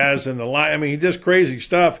 3 guys in the line. I mean, he does crazy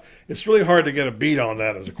stuff. It's really hard to get a beat on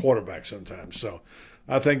that as a quarterback sometimes. So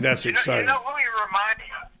I think that's exciting. You know who he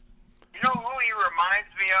reminds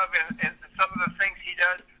me of in some of the things he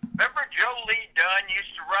does? Remember Joe Lee Dunn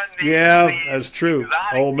used to run these that's true.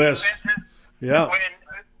 Ole Miss. Yeah.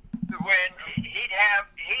 When he'd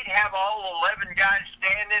have all 11 guys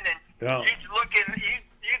standing, and you'd look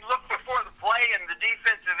before the play, and the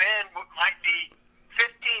defensive end might be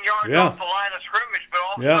 15 yards off the line of scrimmage, but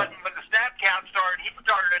all of a sudden when the snap count started, he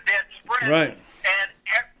started a dead sprint. Right. And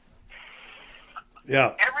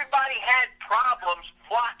everybody had problems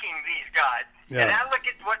blocking these guys. Yeah. And I look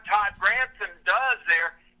at what Todd Grantham does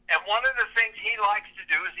there. And one of the things he likes to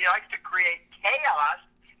do is he likes to create chaos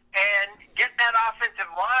and get that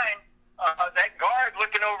offensive line, that guard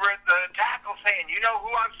looking over at the tackle saying, you know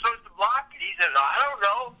who I'm supposed to block? And he says, I don't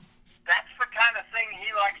know. That's the kind of thing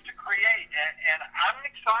he likes to create. And I'm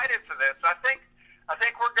excited for this. I think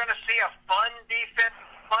we're going to see a fun defense,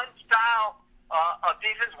 fun style of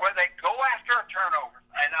defense where they go after a turnover.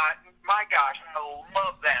 And my gosh, I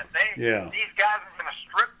love that. These guys are going to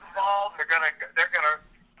strip the ball. They're going to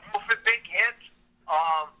for big hits.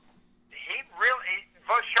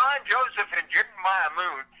 Sean Joseph and Jeremiah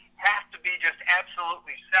Moon have to be just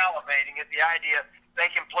absolutely salivating at the idea they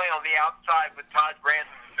can play on the outside with Todd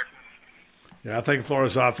Grantham. Yeah, I think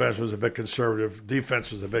Florida's offense was a bit conservative.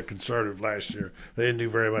 Defense was a bit conservative last year. They didn't do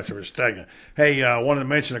very much. They were stagnant. Hey, I wanted to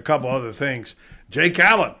mention a couple other things. Jake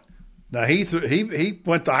Allen. Now, he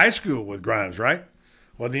went to high school with Grimes, right?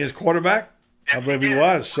 Wasn't he his quarterback? Yes, I believe he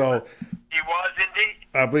was. So he was indeed.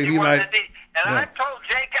 I believe he was might. Indeed. And I'm told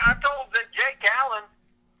that Jake Allen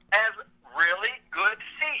has really good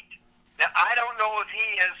feet. Now, I don't know if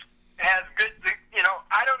he has good. You know,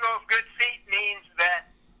 I don't know if good feet means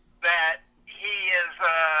that he is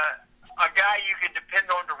a guy you can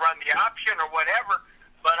depend on to run the option or whatever.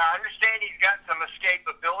 But I understand he's got some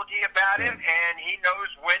escapability about him, and he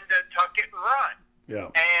knows when to tuck it and run.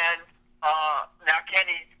 Yeah. And now, can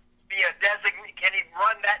he be a designate? Can he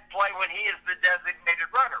run that play when he is the designated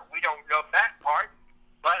runner? We don't know that part.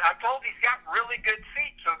 But I'm told he's got really good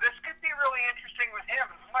feet, so this could be really interesting with him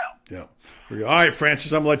as well. Yeah. All right,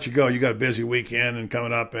 Francis, I'm going to let you go. You got a busy weekend and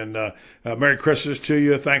coming up, and Merry Christmas to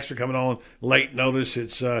you. Thanks for coming on late notice.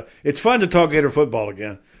 It's fun to talk Gator football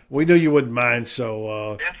again. We knew you wouldn't mind,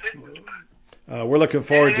 so we're looking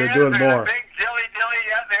forward to doing more. Big dilly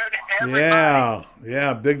out there to everybody.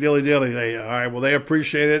 Yeah, big dilly. All right, well, they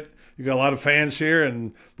appreciate it. You got a lot of fans here,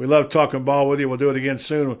 and we love talking ball with you. We'll do it again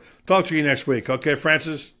soon. We'll talk to you next week. Okay,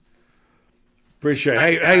 Francis? Appreciate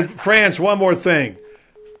it. Hey, Franz, one more thing.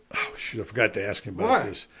 Oh, shoot, I forgot to ask him about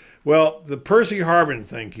this. Well, the Percy Harvin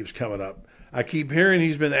thing keeps coming up. I keep hearing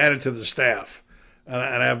he's been added to the staff, and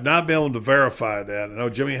I have not been able to verify that. I know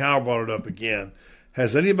Jimmy Howard brought it up again.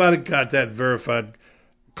 Has anybody got that verified?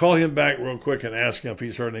 Call him back real quick and ask him if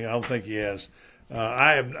he's heard anything. I don't think he has.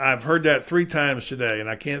 I've heard that 3 times today, and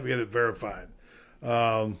I can't get it verified.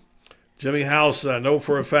 Jimmy House, I know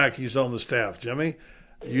for a fact he's on the staff. Jimmy,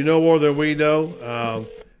 you know more than we know,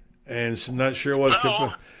 and not sure what's.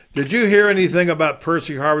 Did you hear anything about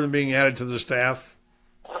Percy Harvin being added to the staff?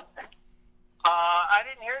 I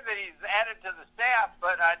didn't hear that he's added to the staff,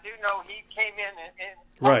 but I do know he came in and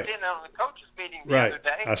walked in on the coaches meeting the other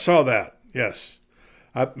day. I saw that. Yes,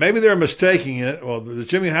 maybe they're mistaking it. Well,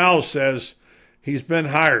 Jimmy Howell says he's been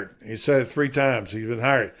hired. He said it 3 times. He's been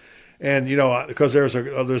hired, and because there's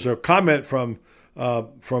a comment from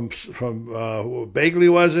Bagley,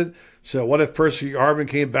 was it? So what if Percy Harvin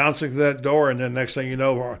came bouncing to that door, and then next thing you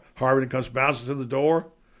know, Harvin comes bouncing to the door?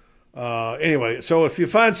 Anyway, so if you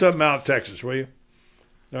find something out in Texas, will you?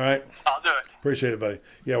 All right? I'll do it. Appreciate it, buddy.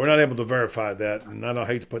 Yeah, we're not able to verify that, and I don't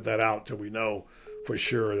hate to put that out until we know for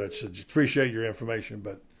sure. Just appreciate your information,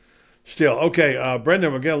 but still. Okay,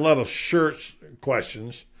 Brenden, we're getting a lot of shirt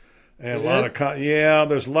questions. And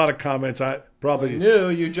there's a lot of comments. I probably knew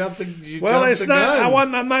you jumped the. It's not.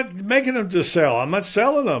 I'm not making them to sell. I'm not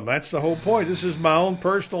selling them. That's the whole point. This is my own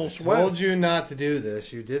personal sweat. I told you not to do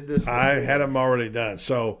this. You did this before. I had them already done.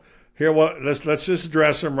 So here, let's just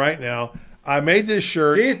address them right now. I made this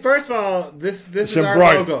shirt. First of all, this is our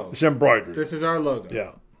logo. It's embroidered. This is our logo.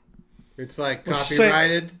 Yeah. It's like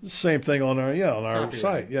copyrighted. Same thing on our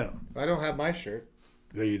site. Yeah. I don't have my shirt.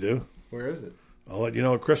 Yeah, you do. Where is it? I'll let you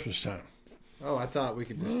know at Christmas time. Oh, I thought we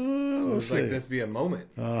could just like this be a moment.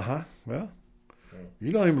 Well,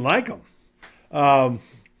 you don't even like them.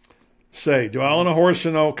 Do I own a horse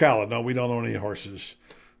in Ocala? No, we don't own any horses.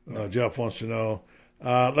 Jeff wants to know.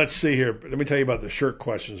 Let's see here. Let me tell you about the shirt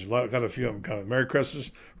questions. Got a few of them coming. Merry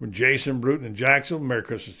Christmas from Jason Bruton in Jacksonville. Merry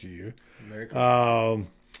Christmas to you. Merry Christmas.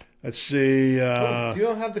 Let's see. You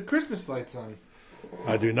don't have the Christmas lights on.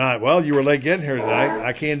 I do not. Well, you were late getting here tonight.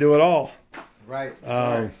 I can't do it all. Right.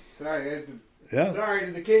 Sorry. Sorry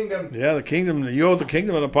to the kingdom. Yeah, the kingdom. You owe the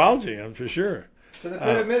kingdom an apology, I'm for sure. To the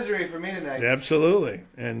pit of misery for me tonight. Absolutely.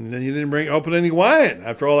 And then you didn't open any wine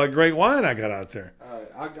after all that great wine I got out there. All right.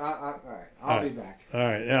 I'll be back. All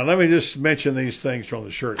right. Now, let me just mention these things from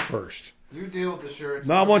the shirts first. You deal with the shirts.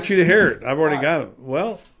 No, I want you to hear it. I've already got them.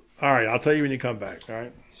 Well, all right. I'll tell you when you come back. All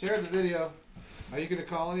right. Share the video. Are you going to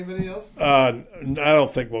call anybody else? I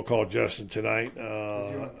don't think we'll call Justin tonight. Do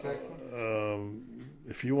you want to text him?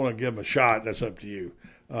 If you want to give him a shot, that's up to you.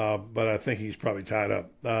 But I think he's probably tied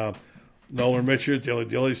up. Nolan Richards,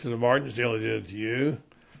 Dilly's to the Martins. Dilly did it to you.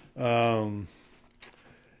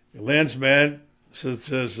 Lynn's mad.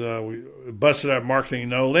 Says we busted out marketing.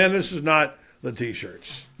 No, Lynn, this is not the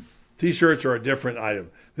T-shirts. T-shirts are a different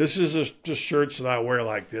item. This is just shirts that I wear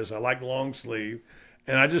like this. I like long sleeve,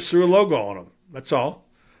 and I just threw a logo on them. That's all.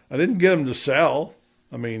 I didn't get them to sell.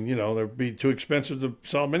 I mean, they'd be too expensive to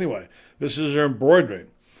sell them anyway. This is their embroidery.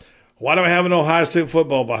 Why do I have an Ohio State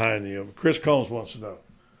football behind you? Chris Combs wants to know.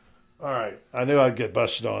 All right. I knew I'd get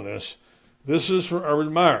busted on this. This is from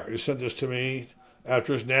Urban Meyer. He sent this to me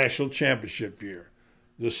after his national championship year.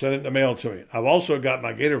 Just sent it in the mail to me. I've also got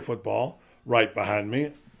my Gator football right behind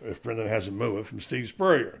me, if Brenden hasn't moved it, from Steve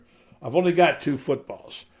Spurrier. I've only got 2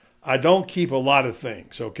 footballs. I don't keep a lot of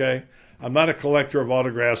things, okay? I'm not a collector of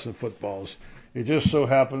autographs and footballs. It just so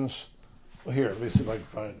happens. Well, here, let me see if I can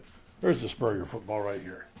find it. There's the Spurrier football right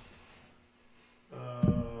here.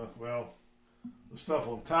 The stuff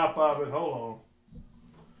on top of it. Hold on.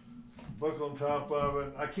 Book on top of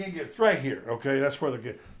it. I can't get right here. Okay, that's where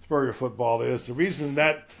the Spurrier football is. The reason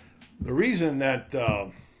that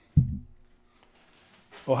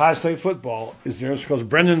Ohio State football is there is because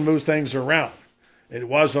Brenden moves things around. It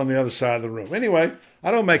was on the other side of the room. Anyway,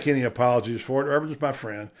 I don't make any apologies for it. Urban's my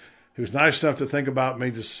friend. He was nice enough to think about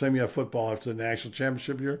me to send me a football after the national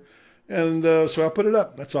championship year. And so I put it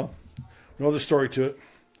up. That's all. No other story to it.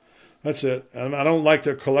 That's it. I don't like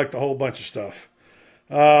to collect a whole bunch of stuff.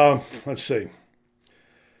 Let's see.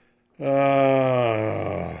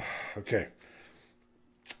 Okay.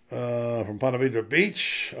 From Ponte Vedra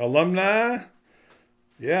Beach, alumni.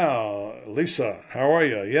 Yeah, Lisa, how are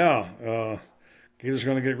you? Yeah. He's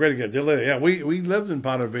going to get ready to get Dilly. Yeah, we lived in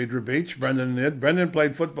Ponte Vedra Beach. Brenden did. Brenden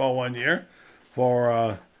played football one year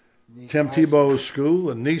for Tim Tebow's school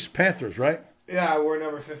and Nice Panthers, right? Yeah, I wore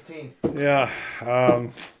number 15. Yeah.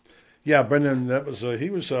 Brenden, that was he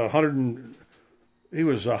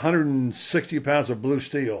was 160 pounds of blue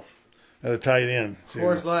steel at a tight end.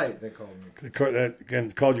 Coors Light, they called me. They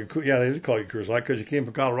did call you Coors Light because you came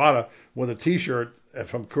from Colorado with a T-shirt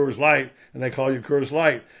from Coors Light, and they call you Coors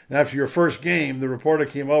Light. And after your first game, the reporter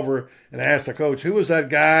came over and asked the coach, "Who was that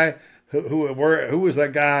guy? Who was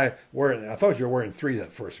that guy wearing?" I thought you were wearing 3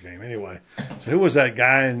 that first game. Anyway, so who was that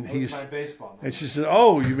guy? And he's my baseball. And she said,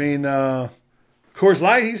 "Oh, you mean Coors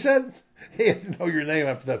Light?" He said, "He had to know your name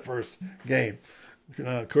after that first game."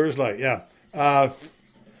 Coors Light, yeah.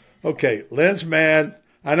 Okay, Lynn's mad.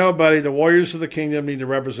 I know, buddy. The Warriors of the Kingdom need to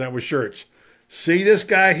represent with shirts. See this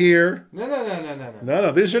guy here?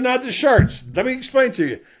 No. These are not the shirts. Let me explain to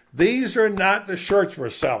you. These are not the shirts we're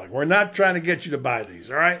selling. We're not trying to get you to buy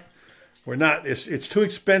these. All right? We're not. It's too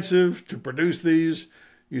expensive to produce these.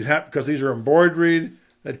 You'd have because these are embroidered.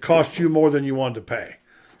 That cost you more than you wanted to pay.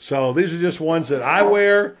 So these are just ones that I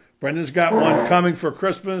wear. Brendan's got one coming for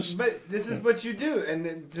Christmas. But this is what you do, and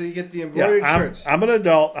then so you get the embroidered shirts. I'm an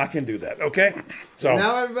adult. I can do that. Okay. So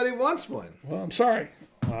now everybody wants one. Well, I'm sorry.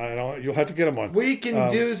 I don't. You'll have to get him one. We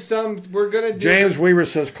can do some. We're gonna do. James Weaver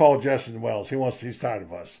says call Justin Wells. He's tired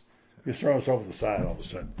of us. He's throwing us over the side all of a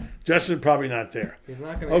sudden. Justin probably not there. He's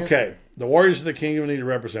not gonna. Okay. Answer. The Warriors of the Kingdom need to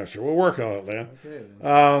represent. So we'll work on it, Lynn.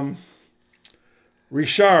 Okay.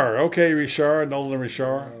 Richard. Okay, Richard. Nolan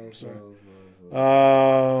Richard.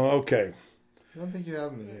 Okay. I don't think you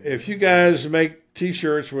have them. If you guys make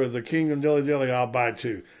T-shirts with the Kingdom Dilly, I'll buy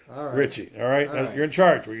 2. All right. Richie. All right? All right. You're in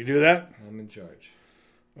charge. Will you do that? I'm in charge.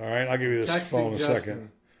 All right. I'll give you this Texting phone in a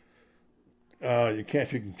Justin. second. You can't.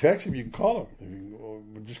 If you can text him, you can call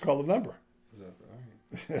him. Just call the number. Is that all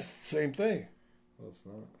right? It's the same thing. Well, it's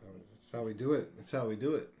not. That's how we do it. That's how we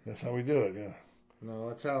do it. That's how we do it. Yeah. No,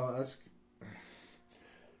 that's how. How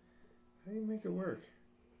do you make it work?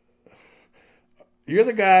 You're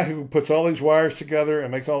the guy who puts all these wires together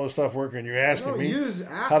and makes all this stuff work, and you're asking me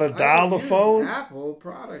how to dial the phone? Apple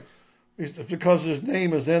product. It's because his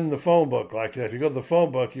name is in the phone book like that. If you go to the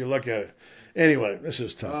phone book, you look at it. Anyway, this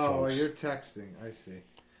is tough, folks. Oh, you're texting. I see.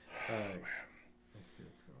 All right. Let's see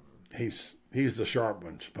what's going on. He's the sharp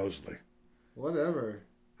one, supposedly. Whatever.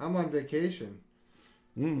 I'm on vacation.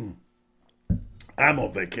 I'm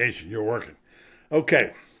on vacation. You're working.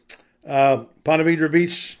 Okay. Ponte Vedra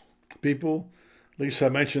Beach people. At least I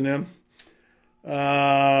mentioned them.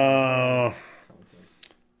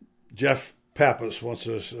 Jeff Pappas wants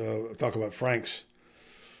us to talk about Frank's.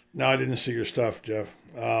 No, I didn't see your stuff, Jeff.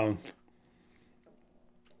 I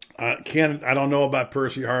don't know about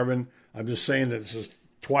Percy Harvin. I'm just saying that this is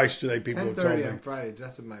twice today. People have told me. 10:30 on Friday.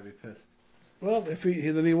 Justin might be pissed. Well, if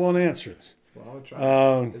then he won't answer us. Well, I'll try.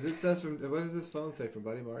 What does this phone say from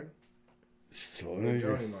Buddy Martin?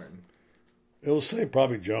 Joni Martin. It'll say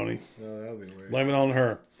probably Joni. Oh, that'll be weird. Blame it on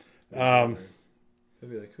her. He'll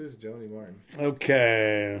be like, "Who's Joni Martin?"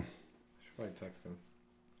 Okay. I should probably text him.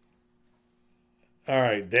 All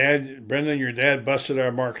right, Dad, Brendan, your dad busted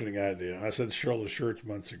our marketing idea. I said shirtless shirts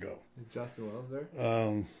months ago. Is Justin Wells there?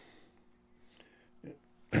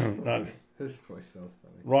 His voice sounds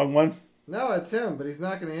funny. Wrong one? No, it's him, but he's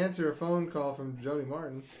not going to answer a phone call from Joni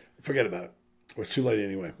Martin. Forget about it. It's too late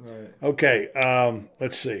anyway. All right. Okay,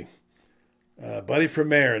 let's see. Buddy from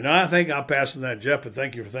Mayor. No, I think I'll pass on that, Jeff, but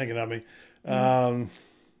thank you for thinking of me.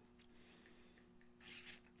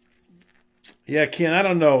 Yeah, Ken, I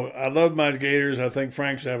don't know. I love my Gators. I think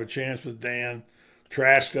Frank's have a chance with Dan.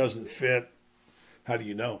 Trask doesn't fit. How do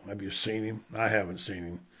you know? Have you seen him? I haven't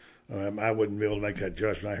seen him. I wouldn't be able to make that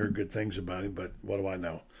judgment. I heard good things about him, but what do I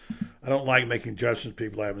know? I don't like making judgments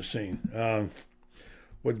people I haven't seen.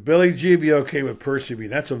 Would Billy G be okay with Percy B?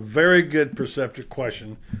 That's a very good perceptive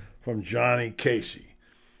question from Johnny Casey,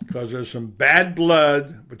 because there's some bad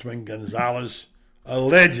blood between Gonzalez,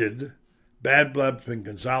 alleged bad blood between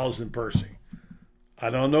Gonzalez and Percy. I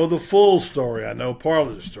don't know the full story. I know part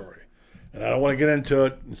of the story. And I don't want to get into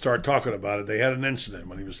it and start talking about it. They had an incident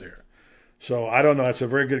when he was there. So I don't know. That's a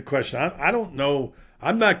very good question. I don't know.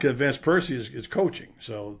 I'm not convinced Percy is coaching.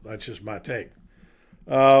 So that's just my take.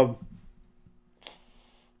 Let's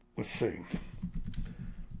see.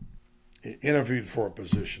 Interviewed for a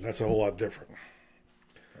position. That's a whole lot different.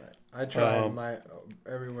 Right. I try my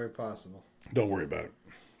every way possible. Don't worry about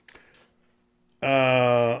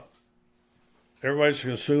it. Everybody's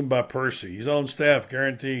consumed by Percy. He's on staff,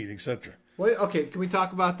 guaranteed, etc. Wait, okay. Can we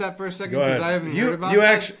talk about that for a second? Go ahead. Because I haven't heard about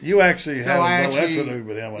that. You actually so had an interview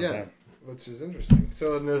with him one time. Which is interesting.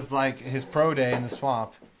 So in this, like, his pro day in the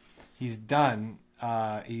swamp, he's done.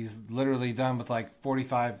 He's literally done with like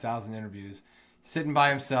 45,000 interviews, sitting by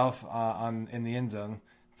himself in the end zone,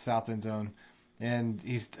 south end zone, and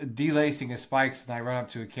he's delacing his spikes. And I run up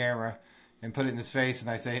to a camera and put it in his face, and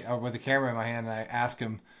I say, with the camera in my hand, and I ask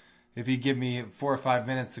him if he'd give me 4 or 5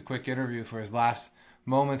 minutes, a quick interview for his last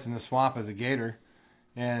moments in the swamp as a Gator,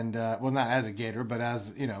 and well, not as a Gator, but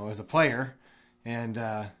as as a player. and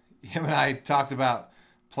him and I talked about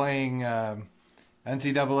playing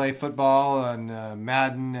NCAA football and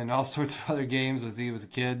Madden and all sorts of other games as he was a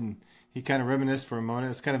kid, and he kind of reminisced for a moment. It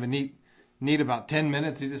was kind of a neat about 10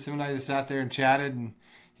 minutes. Him and I just sat there and chatted, and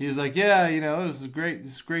he was like, yeah, it was great.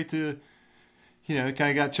 It's great to, he kind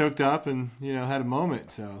of got choked up and, had a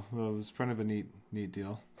moment. So it was kind of a neat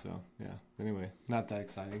deal. So, yeah. Anyway, not that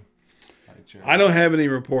exciting. I don't have any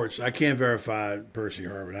reports. I can't verify Percy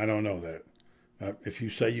Harvin. I don't know that. If you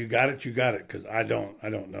say you got it, because I don't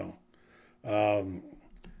know. I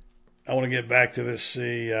want to get back to this.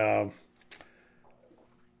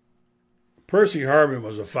 Percy Harvin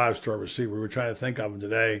was a 5-star receiver. We were trying to think of him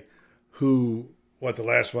today. What the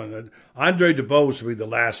last one? Andre DeBose would be the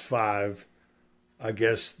last 5, I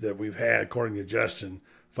guess, that we've had, according to Justin.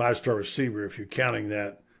 5-star receiver, if you're counting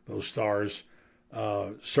those stars.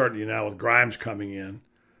 Certainly now with Grimes coming in,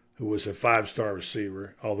 who was a 5-star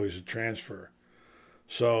receiver, although he's a transfer.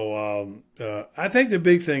 So I think the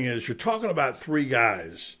big thing is you're talking about 3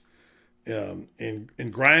 guys in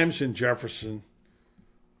Grimes and Jefferson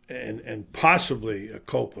and possibly a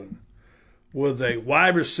Copeland with a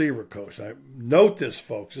wide receiver coach. Now, note this,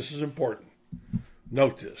 folks. This is important.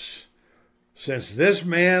 Note this. Since this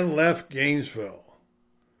man left Gainesville,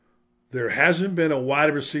 there hasn't been a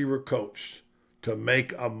wide receiver coach to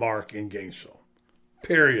make a mark in Gainesville.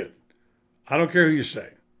 Period. I don't care who you say.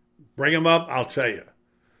 Bring them up, I'll tell you.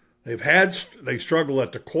 They struggled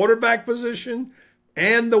at the quarterback position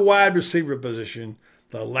and the wide receiver position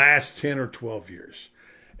the last 10 or 12 years.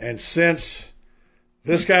 And since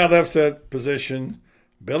this guy left that position,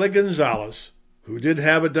 Billy Gonzalez, who did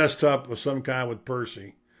have a dust-up of some kind with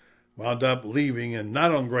Percy, wound up leaving and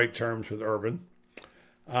not on great terms with Urban,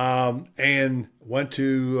 and went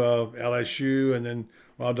to LSU and then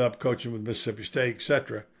wound up coaching with Mississippi State,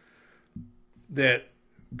 etc. That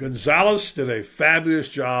Gonzalez did a fabulous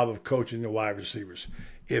job of coaching the wide receivers.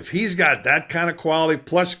 If he's got that kind of quality,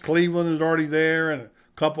 plus Cleveland is already there and a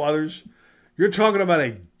couple others, you're talking about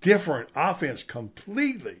a different offense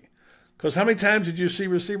completely. Because how many times did you see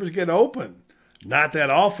receivers get open? Not that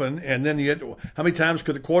often. And then how many times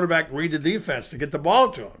could the quarterback read the defense to get the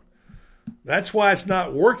ball to him? That's why it's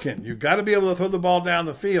not working. You've got to be able to throw the ball down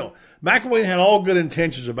the field. McElwain had all good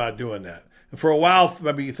intentions about doing that. And for a while,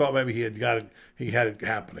 maybe he thought maybe he had it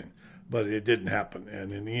happening. But it didn't happen.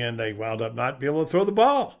 And in the end, they wound up not being able to throw the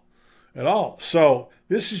ball at all. So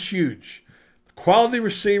this is huge. Quality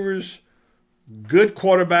receivers, good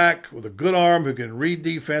quarterback with a good arm who can read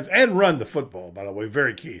defense and run the football, by the way,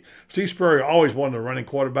 very key. Steve Spurrier always wanted a running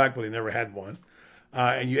quarterback, but he never had one.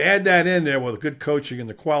 And you add that in there with good coaching and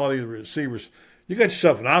the quality of the receivers, you got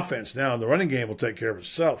yourself an offense now, and the running game will take care of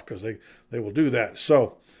itself because they will do that.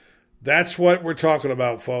 So that's what we're talking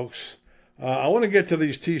about, folks. I want to get to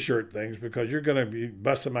these T-shirt things because you're going to be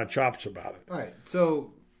busting my chops about it. All right.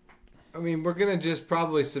 So, we're going to just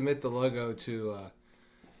probably submit the logo to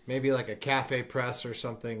maybe like a cafe press or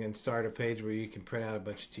something and start a page where you can print out a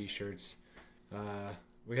bunch of T-shirts.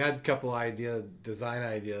 We had a couple design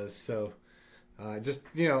ideas. So, I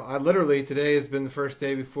literally, today has been the first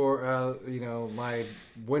day before, my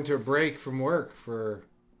winter break from work for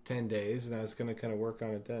 10 days, and I was going to kind of work on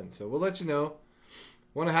it then. So we'll let you know.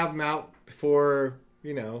 Want to have them out before,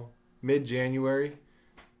 mid-January.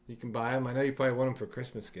 You can buy them. I know you probably want them for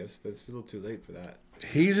Christmas gifts, but it's a little too late for that.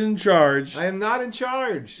 He's in charge. I am not in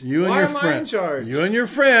charge. Why am I in charge? You and your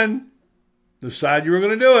friend decided you were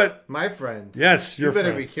going to do it. My friend. Yes, your friend.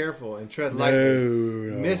 You better be careful and tread lightly.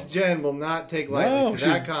 No. Miss Jen will not take lightly to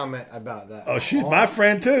that comment about that. Oh, she's my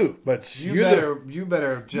friend too. But you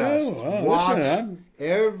better just watch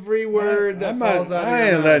every word that falls out of your mouth. I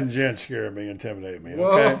ain't letting Jen scare me, intimidate me.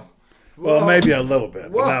 Okay. Whoa. Well, maybe a little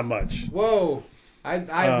bit, but not much. Whoa. I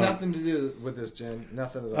have nothing to do with this, Jen.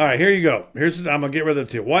 Nothing at all. All right, here you go. I'm going to get rid of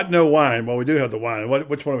the tea. What? No wine. Well, we do have the wine.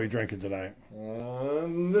 Which one are we drinking tonight?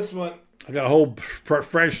 This one. I got a whole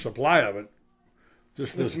fresh supply of it.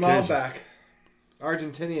 Just this Malbec.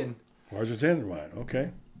 Argentinian wine.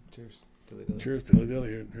 Okay. Cheers. Dilly dilly. Cheers, Dilly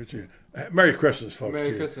dilly. Here's to you. Merry Christmas, folks.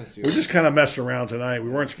 Merry Christmas to you. We're just kind of messing around tonight.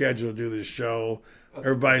 We weren't scheduled to do this show.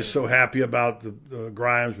 Everybody's so happy about the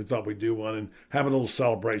Grimes. We thought we'd do one and have a little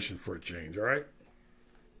celebration for a change. All right?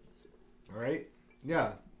 All right.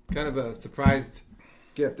 Yeah. Kind of a surprised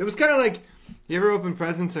gift. It was kind of like, you ever open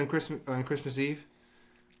presents on Christmas Eve?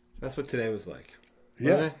 That's what today was like.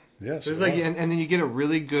 Yeah. Yes. There's and then you get a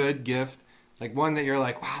really good gift, like one that you're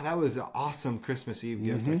like, wow, that was an awesome Christmas Eve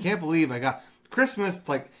gift. I can't believe I got Christmas.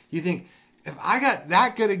 Like, you think, if I got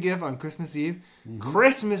that good a gift on Christmas Eve,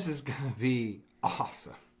 Christmas is going to be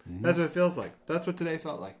awesome. That's what it feels like. That's what today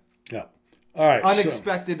felt like. Yeah. All right.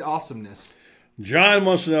 Unexpected awesomeness. John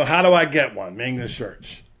wants to know, how do I get one? English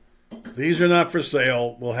shirts. These are not for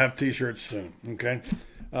sale. We'll have T-shirts soon. Okay.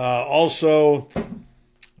 Also,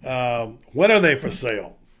 when are they for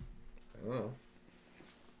sale? I don't know.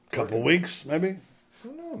 Couple weeks, maybe. I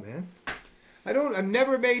don't know, man. I've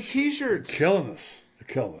never made T-shirts. Killing us.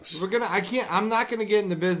 I'm not gonna get in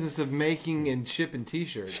the business of making and shipping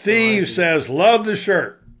T-shirts. Steve says, love the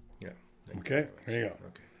shirt. Yeah. Okay. There you go.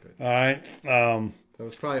 Okay. Good. All right. That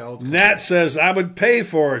was probably old. Nat says, I would pay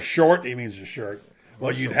for a short. He means a shirt.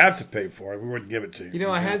 Well, you'd have to pay for it. We wouldn't give it to you. You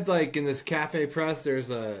know, I had in this Cafe Press. There's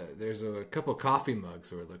a couple coffee mugs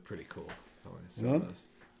that would look pretty cool. I want to sell those.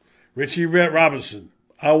 Richie Robinson,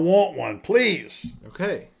 I want one, please.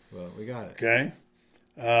 Okay. Well, we got it. Okay.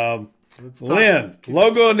 Lynn,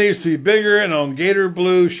 logo needs to be bigger and on Gator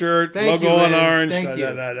blue shirt. Thank logo you, on orange. Thank you.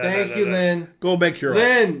 Thank you, Lynn. Go make your own.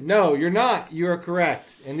 Lynn, no, you're not. You are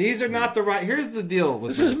correct. And these are not the right. Here's the deal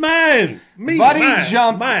with this. Is mine. Buddy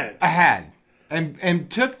jumped ahead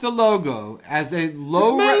and took the logo as a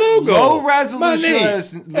low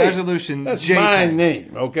resolution. That's JPEG. my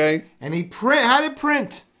name, okay? And he had it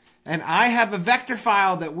print. And I have a vector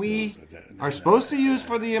file that we are supposed to use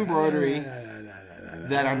for the embroidery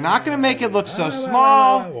that are not going to make it look so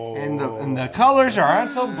small, and the colors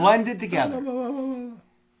aren't so blended together.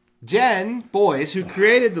 Jen Boyce, who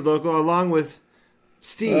created the logo along with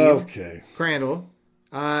Steve Crandall,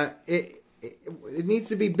 it needs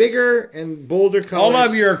to be bigger and bolder colors. All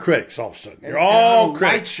of you are critics all of a sudden. You're all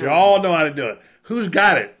critics. You all know how to do it. Who's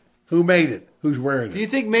got it? Who made it? Who's wearing it? Do you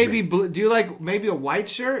think maybe do you like maybe a white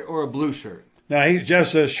shirt or a blue shirt? Now, Jeff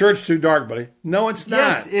says, shirt's too dark, buddy. No, it's not.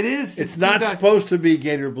 Yes, it is. It's not supposed to be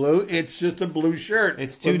Gator blue. It's just a blue shirt.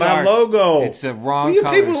 It's too dark. My logo. It's a wrong Will you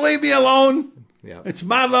colors. people leave me alone? Yeah. It's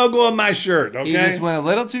my logo on my shirt, okay? He just went a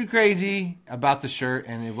little too crazy about the shirt,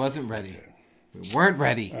 and it wasn't ready. We weren't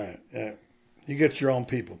ready. All right. Yeah. You get your own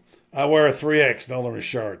people. I wear a 3X, no limit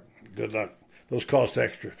shard. Good luck. Those cost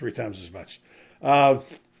extra, 3 times as much.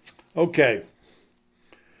 Okay.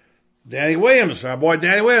 Danny Williams, our boy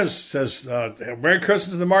Danny Williams says, Merry Christmas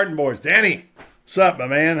to the Martin boys. Danny, what's up, my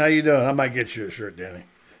man? How you doing? I might get you a shirt, Danny.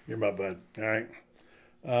 You're my bud. All right.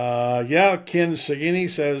 Ken Sagini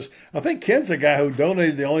says, I think Ken's the guy who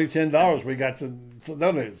donated the only $10 we got to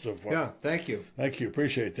donate so far. Yeah, thank you. Thank you.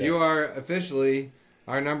 Appreciate that. You are officially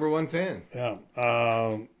our number one fan. Yeah.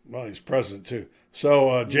 Well, he's president, too.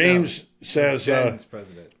 So James says, Jen's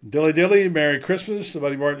president. Dilly, Merry Christmas, the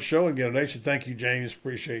Buddy Martin Show and get a donation. Thank you, James.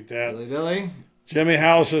 Appreciate that. Dilly. Jimmy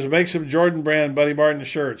Howell says, make some Jordan brand Buddy Martin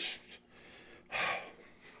shirts.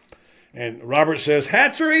 And Robert says,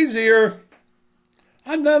 hats are easier.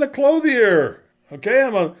 I'm not a clothier. Okay,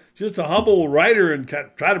 I'm just a humble writer and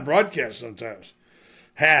try to broadcast sometimes.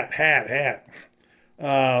 Hat.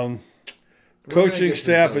 Coaching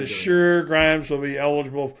staff is sure Grimes will be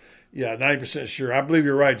eligible. Yeah, 90% sure. I believe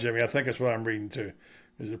you're right, Jimmy. I think that's what I'm reading too.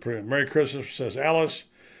 Is it pretty? Merry Christmas, says Alice.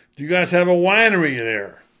 Do you guys have a winery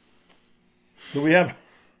there? Do we have?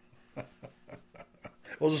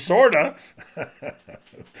 Well, sorta.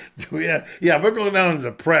 Do we have? Yeah, we're going down to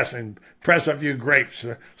the press and press a few grapes,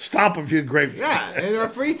 stomp a few grapes. Yeah, in our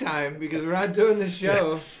free time because we're not doing this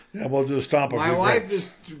show. Yeah, we'll just stomp a few grapes. My wife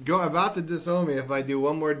is about to disown me if I do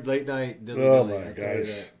one more late night. Oh my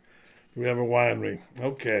gosh. We have a winery.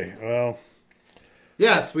 Okay, well.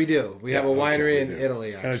 Yes, we do. We have a winery in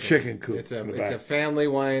Italy, actually. And a chicken coop. It's a family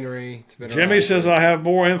winery. It's been Jimmy says I'll have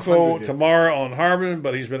more info tomorrow on Harbin,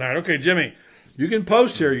 but he's been hired. Okay, Jimmy, you can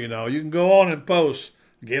post here, you know. You can go on and post.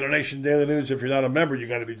 Gator Nation Daily News, if you're not a member, you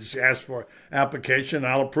got to be just asked for application.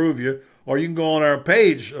 I'll approve you. Or you can go on our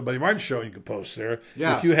page, Buddy Martin Show, and you can post there.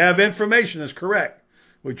 Yeah. If you have information that's correct.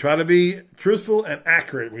 We try to be truthful and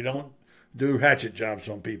accurate. We don't do hatchet jobs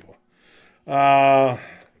on people.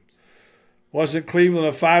 Wasn't Cleveland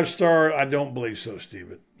a 5-star? I don't believe so,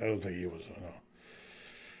 Stephen. I don't think he was.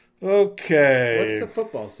 No. Okay. What's the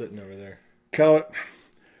football sitting over there?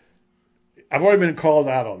 I've already been called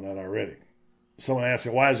out on that already. Someone asked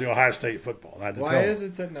me, why is the Ohio State football? And I had to why tell is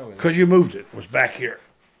it sitting over there? Because you moved it. It was back here.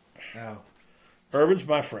 Oh. Urban's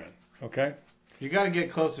my friend, okay? You got to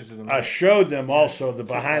get closer to them. I showed them also the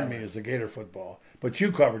behind me is the Gator football, but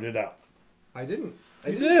you covered it up. I didn't. I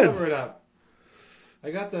You didn't did. cover it up. I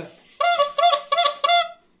got the...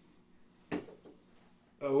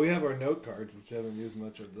 Oh, we have our note cards, which I haven't used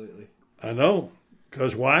much of lately. I know.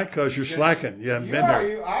 Because why? Because you're slacking. You haven't been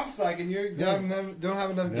there. I'm slacking. You don't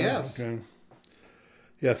have enough guests. Okay.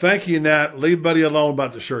 Yeah, thank you, Nat. Leave Buddy alone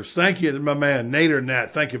about the shirts. Thank you to my man, Nate or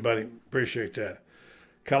Nat. Thank you, buddy. Appreciate that.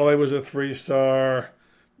 Callaway was a 3-star.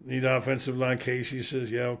 Need offensive line. Casey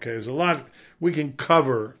says, yeah, okay. There's a lot. We can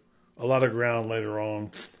cover a lot of ground later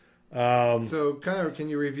on. So, can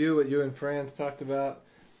you review what you and Franz talked about?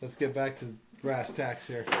 Let's get back to brass tacks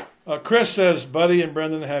here. Chris says, Buddy and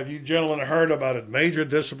Brenden, have you gentlemen heard about a major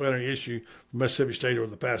disciplinary issue from Mississippi State over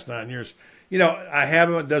the past 9 years? I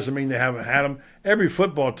haven't. It doesn't mean they haven't had them. Every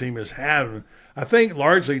football team has had them. I think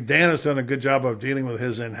largely Dan has done a good job of dealing with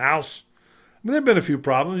his in-house. There have been a few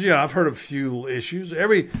problems. Yeah, I've heard of a few issues.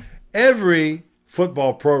 Every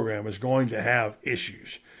football program is going to have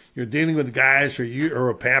issues. You're dealing with guys who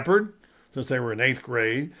are pampered since they were in 8th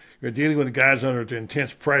grade. You're dealing with guys under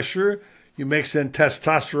intense pressure. You mix in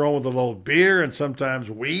testosterone with a little beer and sometimes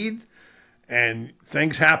weed, and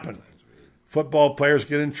things happen. Football players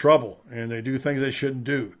get in trouble, and they do things they shouldn't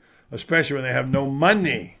do, especially when they have no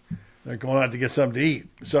money. They're going out to get something to eat.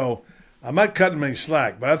 So I'm not cutting them any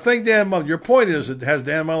slack. But I think Dan Mullen, your point is, has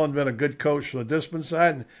Dan Mullen been a good coach from the discipline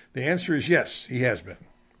side? And the answer is yes, he has been.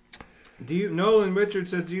 Nolan Richard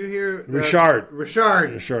says, do you hear... Richard.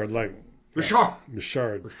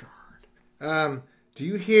 Do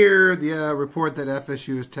you hear the report that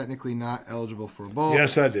FSU is technically not eligible for a bowl?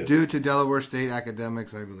 Yes, I did. Due to Delaware State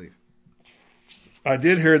academics, I believe. I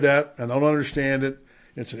did hear that. I don't understand it.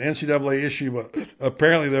 It's an NCAA issue, but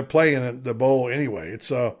apparently they're playing the bowl anyway.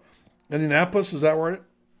 It's Indianapolis. Is that where it?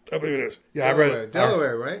 I believe it is. Yeah, Delaware. I read it.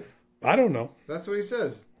 Delaware, right? I don't know. That's what he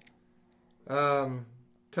says.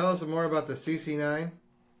 Tell us more about the CC9.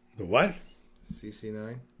 The what?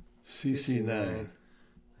 CC9. CC9. I don't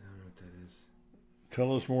know what that is.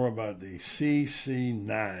 Tell us more about the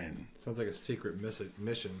CC9. Sounds like a secret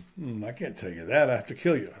mission. I can't tell you that. I have to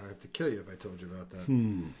kill you. I have to kill you if I told you about that.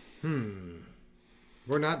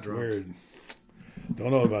 We're not drunk. Weird.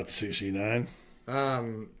 Don't know about the CC9.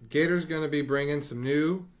 Gator's going to be bringing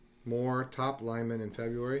some more top linemen in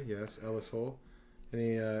February. Yes, Ellis Hole.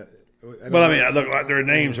 Look, their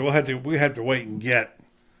names. We have to wait and get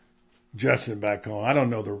Justin back on. I don't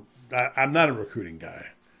know I'm not a recruiting guy.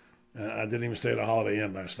 I didn't even stay at a Holiday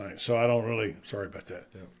Inn last night, so I don't really. Sorry about that.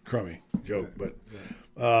 Yeah. Crummy joke, but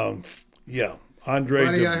yeah. Andre.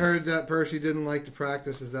 Buddy, I heard that Percy didn't like to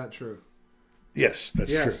practice. Is that true? Yes, that's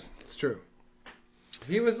true. It's true.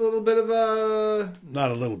 He was a little bit of a... Not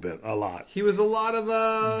a little bit, a lot. He was a lot of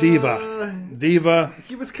a... Diva.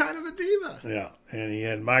 He was kind of a diva. Yeah, and he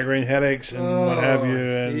had migraine headaches and what have you.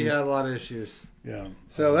 And he had a lot of issues. Yeah.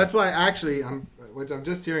 So that's why actually, I'm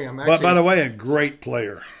just hearing, I'm actually... But by the way, a great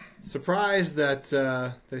player. Surprised that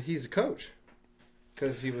he's a coach.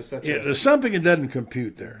 Because he was such a... There's something that doesn't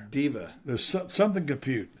compute there. Diva. There's something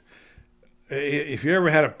compute. If you ever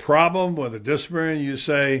had a problem with a disciplinary, you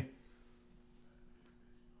say...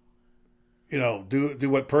 do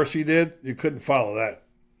what Percy did. You couldn't follow that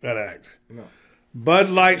act. No. Bud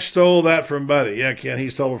Light stole that from Buddy. Yeah, Ken, he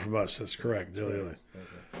stole it from us. That's correct. Okay.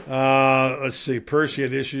 Let's see. Percy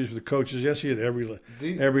had issues with the coaches. Yes, he had every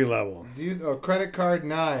level. Credit card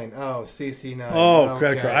 9. Oh, CC 9. Oh,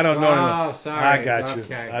 credit card. I don't know. Oh, sorry. I got you.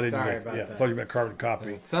 Okay. I didn't sorry get about that. that. I thought you meant carbon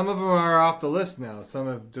copy. Some of them are off the list now. Some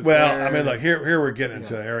have declared... Well, I mean, look, here we're getting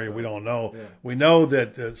into an area we don't know. Yeah. We know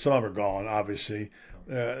that some of them are gone, obviously.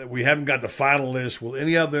 We haven't got the final list. Will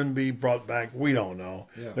any of them be brought back? We don't know.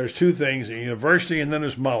 Yeah. There's two things: the university, and then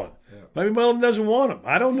there's Mullen. Yeah. Maybe Mullen doesn't want them.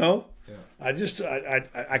 I don't know. Yeah. I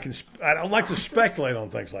don't like to speculate on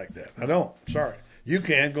things like that. I don't. Sorry. You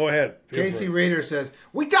can. Go ahead. Casey Rader says,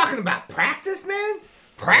 "We talking about practice, man?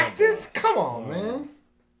 Practice? Come on, man."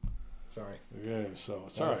 Sorry. Yeah. So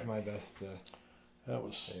it's all right. That's my best. That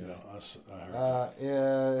was, I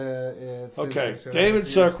heard. Okay, David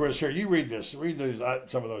Suckrus here. You read this. Read these,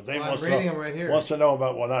 some of those. Dave I'm reading them right here. Wants to know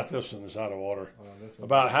about, not this one, it's out of order.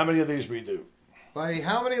 About how many of these we do. Buddy,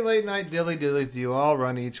 how many late night dillies do you all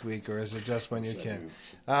run each week, or is it just when you can?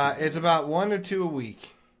 It's about 1 or 2 a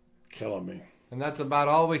week. Killing me. And that's about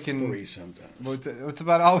all we can... 3 sometimes. It's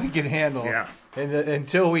about all we can handle. Yeah.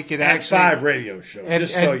 Until we can actually... 5 radio shows,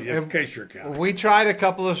 in case you're counting. We tried a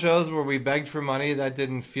couple of shows where we begged for money. That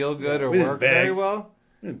didn't feel good or work very well.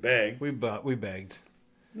 We didn't beg. We begged.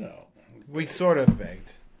 No. We sort of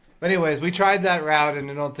begged. But anyways, we tried that route, and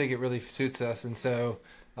I don't think it really suits us. And so,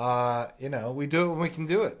 we do it when we can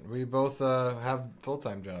do it. We both have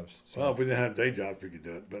full-time jobs. So. Well, if we didn't have day jobs, we could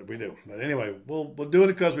do it. But we do. But anyway, we'll do it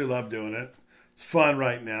because we love doing it. It's fun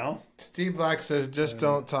right now. Steve Black says, just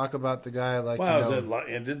don't talk about the guy like you know. Wow, is that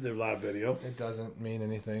ended the live video? It doesn't mean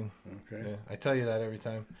anything. Okay. Yeah, I tell you that every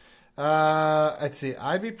time. Let's see.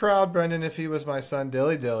 I'd be proud, Brenden, if he was my son,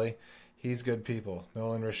 Dilly. He's good people.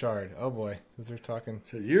 Nolan Richard. Oh, boy. They're talking.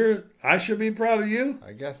 So I should be proud of you?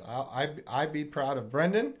 I guess. I'd be proud of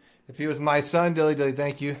Brenden if he was my son, Dilly.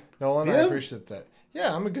 Thank you, Nolan. I appreciate that.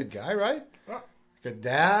 Yeah, I'm a good guy, right? Good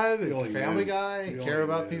dad, family guy, care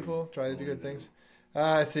about people, try to do good things.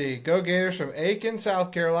 Let's see. Go Gators from Aiken,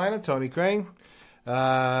 South Carolina. Tony Crane.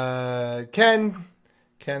 Ken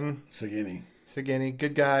Sagini.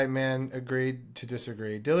 Good guy, man. Agreed to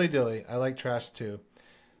disagree. Dilly. I like Trask too.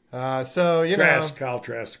 Kyle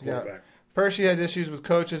Trask, the quarterback. Yeah. Percy had issues with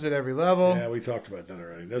coaches at every level. Yeah, we talked about that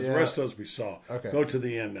already. The rest of those we saw. Okay. Go to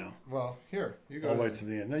the end now. Well, here. You go. All the way to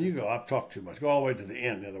the end. No, you go. I've talked too much. Go all the way to the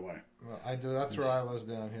end the other way. Well, I do. That's where I was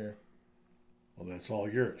down here. Well, that's all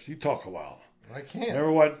yours. You talk a while. I can't.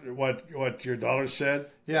 Remember what your daughter said?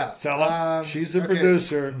 Yeah. Tell her. She's the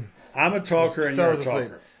producer. I'm a talker and you're a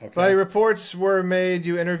talker. Okay. Buddy, reports were made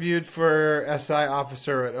you interviewed for SI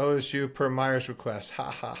officer at OSU per Myers request. Ha,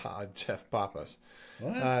 ha, ha. Jeff Pappas.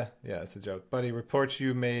 What? Yeah, it's a joke. Buddy, reports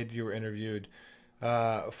you made you were interviewed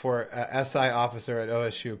for SI officer at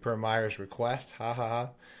OSU per Myers request. Ha, ha, ha.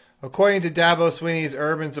 According to Dabo Sweeney's,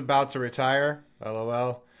 Urban's about to retire.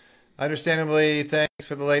 LOL. Understandably, thanks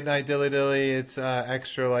for the late night dilly. It's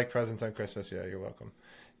extra like presents on Christmas. Yeah, you're welcome.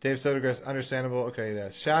 Dave Sodergris, understandable. Okay, yeah.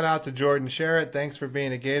 Shout out to Jordan Sherritt. Thanks for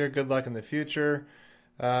being a Gator. Good luck in the future.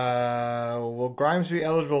 Will Grimes be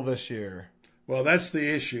eligible this year? Well, that's the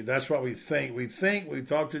issue. That's what we think. We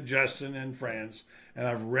talked to Justin and Franz, and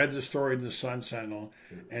I've read the story in the Sun Sentinel,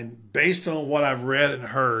 and based on what I've read and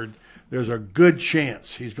heard, there's a good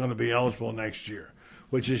chance he's going to be eligible next year,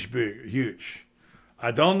 which is big, huge. I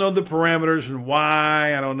don't know the parameters and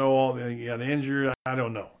why. I don't know all the injury. I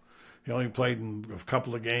don't know. He only played in a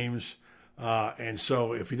couple of games, and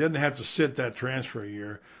so if he didn't have to sit that transfer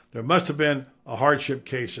year, there must have been a hardship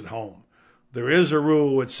case at home. There is a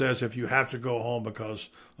rule which says if you have to go home because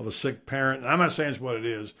of a sick parent, and I'm not saying it's what it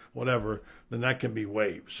is, whatever, then that can be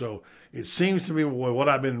waived. So it seems to me what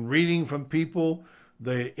I've been reading from people,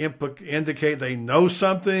 they indicate they know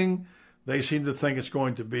something. They seem to think it's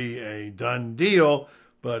going to be a done deal,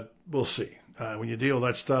 but we'll see. When you deal with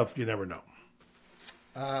that stuff, you never know.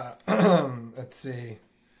 Let's see.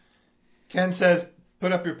 Ken says,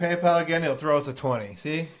 put up your PayPal again. He'll throw us a 20.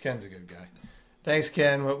 See? Ken's a good guy. Thanks,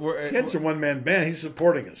 Ken. Ken's a one-man band. He's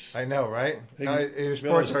supporting us. I know, right?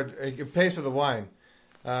 It pays for the wine.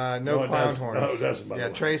 No clown horns. No, it doesn't. Yeah,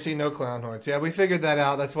 Tracy, no clown horns. Yeah, we figured that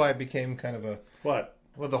out. That's why it became kind of a... What?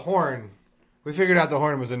 Well, the horn. We figured out the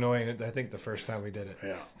horn was annoying, I think, the first time we did it.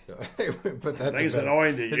 Yeah. So, put that I think it's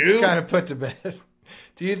annoying to you. It's kind of put to bed.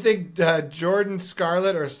 Do you think Jordan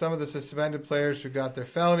Scarlett or some of the suspended players who got their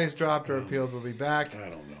felonies dropped or appealed will be back? I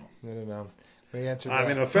don't know. I don't know. We answered I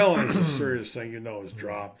mean, a felony is a serious thing, is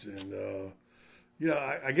dropped. And,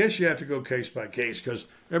 I guess you have to go case by case because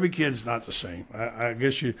every kid's not the same. I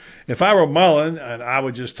guess if I were Mullen, and I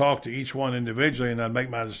would just talk to each one individually and I'd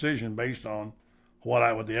make my decision based on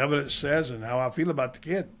what the evidence says and how I feel about the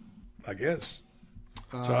kid, I guess.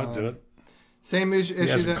 So I'd do it. Same issue. He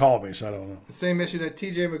hasn't called me, so I don't know. The same issue that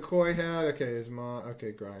T.J. McCoy had. Okay, his mom.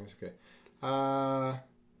 Okay, Grimes. Okay.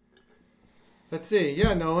 Let's see.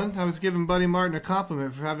 Yeah, Nolan. I was giving Buddy Martin a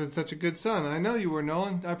compliment for having such a good son. I know you were,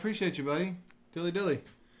 Nolan. I appreciate you, buddy. Dilly.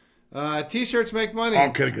 T-shirts make money.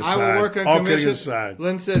 All kidding aside. I will work on commission.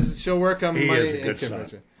 Lynn says she'll work on money and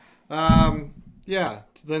commission. Yeah,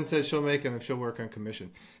 Lynn says she'll make them if she'll work on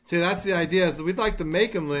commission. See, that's the idea. Is that we'd like to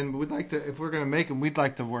make them, Lynn, but we'd like to, if we're going to make them, we'd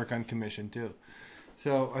like to work on commission too.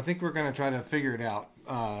 So I think we're going to try to figure it out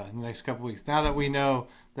in the next couple weeks. Now that we know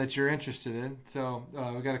that you're interested in, so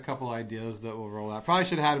we got a couple ideas that we'll roll out. Probably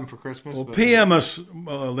should have had them for Christmas. Well, PM us,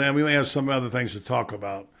 Lynn. We may have some other things to talk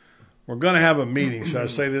about. We're going to have a meeting. Should I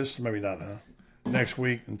say this? Maybe not, huh? Next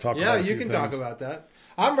week and talk. Yeah, about you can talk about that.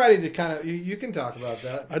 I'm ready to kind of. You can talk about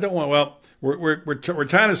that. I don't want. Well, we're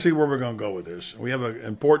trying to see where we're going to go with this. We have an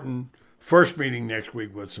important first meeting next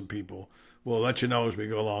week with some people. We'll let you know as we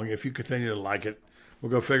go along. If you continue to like it,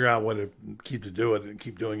 we'll go figure out what to keep to do it and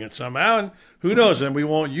keep doing it somehow. And who knows? And we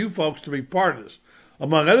want you folks to be part of this.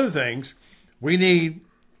 Among other things, we need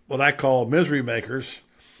what I call misery makers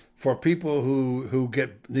for people who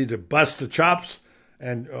need to bust the chops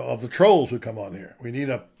and of the trolls who come on here. We need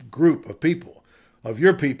a group of people, of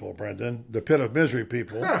your people, Brenden, the pit of misery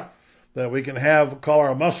people, that we can call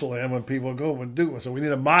our muscle in when people go and do it. So we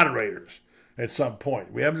need a moderators at some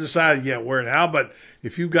point. We haven't decided yet where and how, but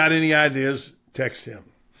if you've got any ideas, text him.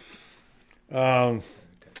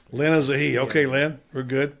 Lynn is a he. Okay, Lynn, we're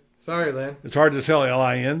good. Sorry, Lynn. It's hard to tell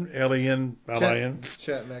L-I-N.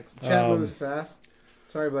 Chat moves fast.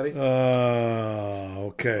 Sorry, buddy.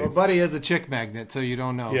 Okay. Well, Buddy is a chick magnet, so you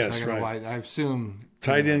don't know. Yes, so right. I assume.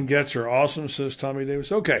 Tight end gets are awesome, says Tommy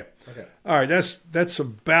Davis. Okay. All right, that's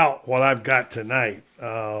about what I've got tonight.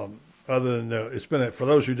 Other than it's been for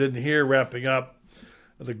those who didn't hear, wrapping up.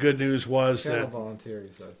 The good news was that volunteer, he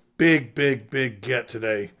says. Big get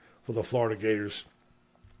today for the Florida Gators.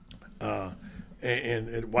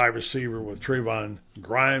 and wide receiver with Trevon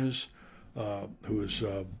Grimes, who is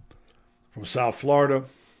from South Florida,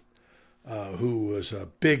 who was a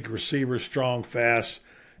big receiver, strong, fast,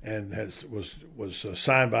 and was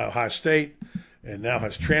signed by Ohio State, and now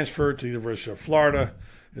has transferred to the University of Florida.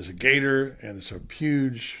 Is a Gator, and it's a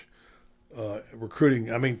huge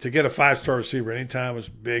recruiting. I mean, to get a 5-star receiver anytime is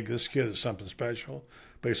big. This kid is something special,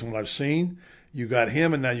 based on what I've seen. You got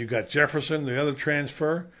him, and now you got Jefferson, the other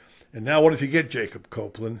transfer. And now what if you get Jacob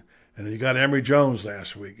Copeland? And then you got Emory Jones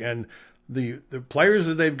last week. And the players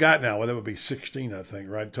that they've got now, well, that would be 16, I think,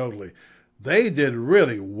 right, totally. They did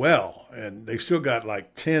really well, and they still got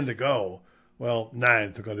like 10 to go. Well,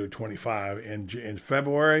 9, they're going to do 25 in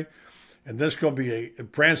February. And this is going to be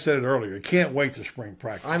Franz said it earlier, you can't wait to spring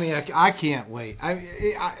practice. I mean, I can't wait.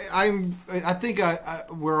 I think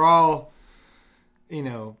we're all,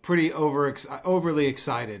 pretty overly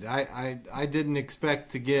excited. I didn't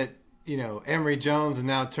expect to get, Emory Jones and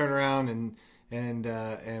now turn around and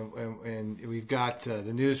we've got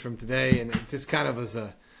the news from today, and it just kind of was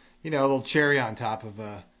a little cherry on top of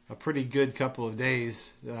a pretty good couple of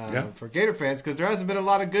days for Gator fans, because there hasn't been a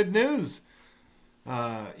lot of good news,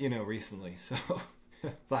 recently. So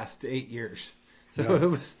last 8 years.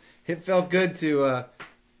 So it felt good to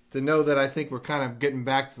know that I think we're kind of getting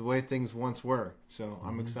back to the way things once were. So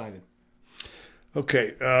I'm excited.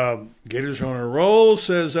 Okay, Gators on a roll,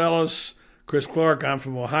 says Ellis. Chris Clark, I'm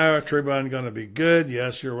from Ohio. Trevon going to be good.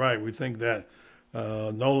 Yes, you're right. We think that.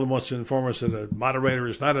 Nolan wants to inform us that a moderator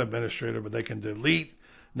is not an administrator, but they can delete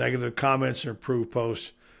negative comments, improve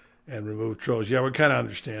posts, and remove trolls. Yeah, we kind of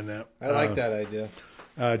understand that. I like that idea.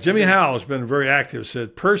 Jimmy Howell has been very active.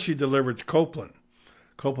 Said Percy delivered to Copeland.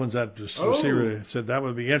 Copeland's that receiver. Said that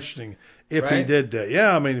would be interesting if he did that.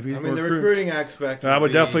 Yeah, I mean, if he. The recruiting aspect. I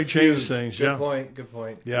would definitely change things. Good point.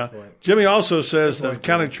 Yeah. Good point. Jimmy also says that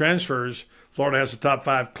counting transfers, Florida has a top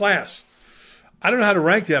 5 class. I don't know how to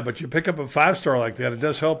rank that, but you pick up a 5-star like that, it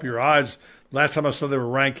does help your odds. Last time I saw they were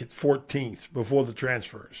ranked at 14th before the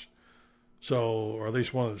transfers. So, or at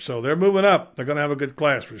least one of them. So they're moving up. They're going to have a good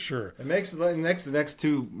class for sure. It makes the next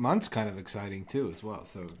 2 months kind of exciting too, as well.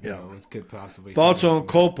 So it could possibly. Thoughts on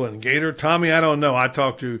Copeland, Gator, Tommy? I don't know. I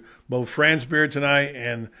talked to both Franz Beard tonight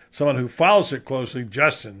and someone who follows it closely,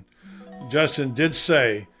 Justin. Justin did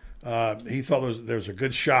say he thought there was a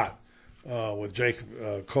good shot with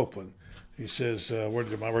Jacob Copeland. He says,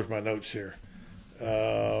 where's my notes here?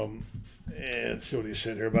 And let's see what he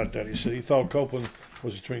said here about that. He said he thought Copeland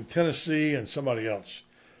was between Tennessee and somebody else.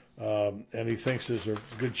 And he thinks there's a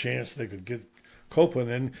good chance they could get Copeland.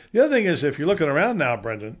 And the other thing is, if you're looking around now,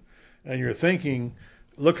 Brenden, and you're thinking,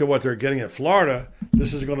 look at what they're getting at Florida,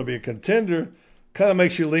 this is going to be a contender, kind of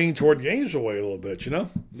makes you lean toward Gainesville way a little bit,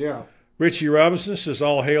 Yeah. Richie Robinson says,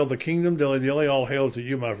 all hail the kingdom, Dilly Dilly. All hail to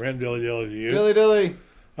you, my friend, Dilly Dilly to you. Dilly Dilly.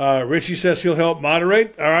 Richie says he'll help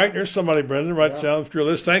moderate. All right, there's somebody, Brenden, right down through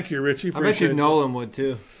your list. Thank you, Richie. Appreciate I bet you Nolan would,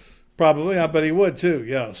 too. Probably. I bet he would, too.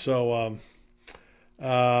 Yeah. So,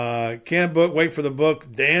 can't book. Wait for the book.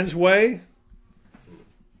 Dan's Way.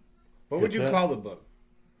 What would you call the book?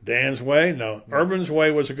 Dan's Way? No. Urban's Way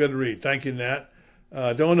was a good read. Thank you, Nat.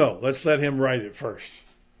 Don't know. Let's let him write it first.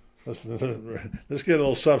 Let's get a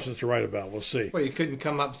little substance to write about. We'll see. Well, you couldn't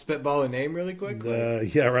come up spitball a name really quick?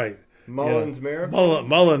 Yeah, right. Mullen's Miracle?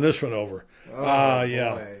 Mullen this one over.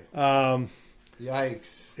 Yeah.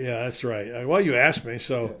 Yikes. Yeah, that's right. Well, you asked me.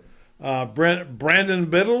 So, Brandon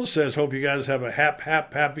Biddle says, hope you guys have a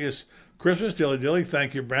happiest Christmas. Dilly Dilly.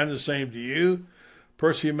 Thank you, Brandon. Same to you.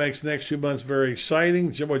 Percy makes the next 2 months very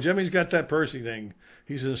exciting. Jimmy's got that Percy thing.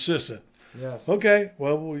 He's insistent. Yes. Okay.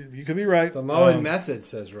 Well, you could be right. The Mullen method,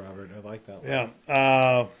 says Robert. I like that one.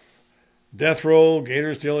 Yeah. Death Roll,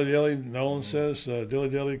 Gators, Dilly Dilly, Nolan says, Dilly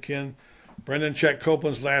Dilly, Ken. Brenden, check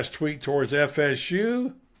Copeland's last tweet towards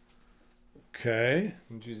FSU. Okay. Why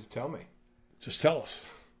don't you just tell me? Just tell us.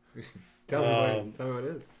 tell me what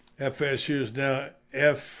it is. FSU is now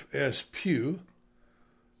FSPU.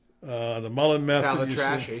 The Mullen method. Tell the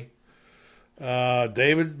trashy.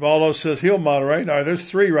 David Baldo says he'll moderate. All right, there's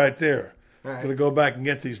 3 right there. All right. Going to go back and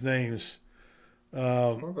get these names.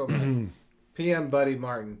 We'll go back. PM Buddy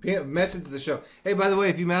Martin. Message to the show. Hey, by the way,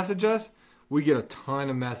 if you message us, we get a ton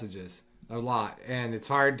of messages. A lot. And it's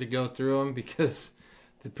hard to go through them because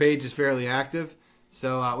the page is fairly active.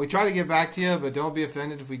 So we try to get back to you, but don't be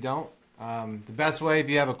offended if we don't. The best way, if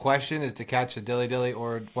you have a question, is to catch a Dilly Dilly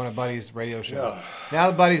or one of Buddy's radio shows. Yeah.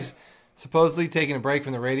 Now the Buddy's supposedly taking a break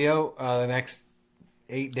from the radio the next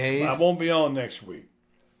 8 days. I won't be on next week.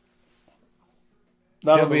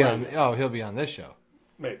 He'll be on this show.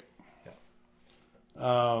 Maybe.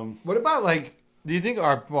 What about, like, Do you think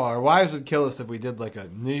our wives would kill us if we did like a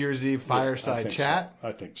New Year's Eve fireside chat? So.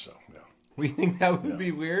 I think so. Yeah. We think that would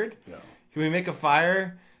be weird. Yeah. Can we make a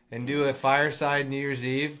fire and do a fireside New Year's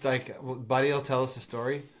Eve? Like Buddy will tell us a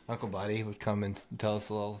story. Uncle Buddy would come and tell us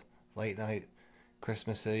a little late night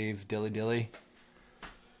Christmas Eve dilly.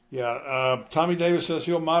 Yeah. Tommy Davis says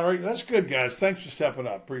he'll moderate. That's good, guys. Thanks for stepping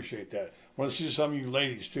up. Appreciate that. I want to see some of you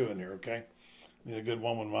ladies too in there. Okay. Need a good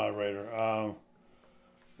woman moderator.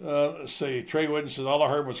 Let's see. Trey Wooden says all I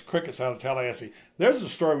heard was crickets out of Tallahassee. There's a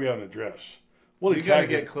story we haven't addressed. You got to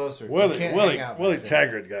get closer. Willie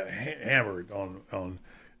Taggart got hammered on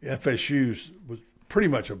FSU's was pretty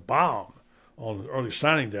much a bomb on early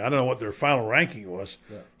signing day. I don't know what their final ranking was.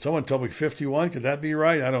 Yeah. Someone told me 51. Could that be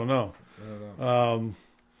right? I don't know.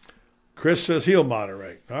 Chris says he'll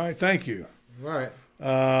moderate. All right, thank you. All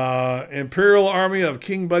right. Imperial Army of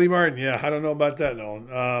King Buddy Martin. Yeah, I don't know about that,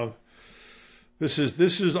 no. This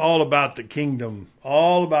is all about the kingdom.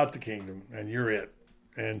 All about the kingdom, and you're it.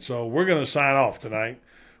 And so we're going to sign off tonight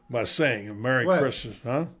by saying Merry Christmas.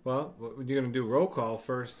 Huh? Well, you're going to do roll call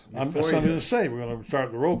first. That's what I'm going to say. We're going to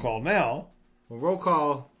start the roll call now. Well, roll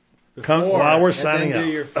call before, while we're signing and then out.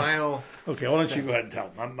 Do your final. Okay, why don't you go ahead and tell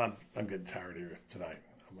them? I'm getting tired here tonight.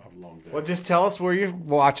 I have a long day. Well, just tell us where you're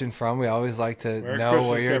watching from. We always like to know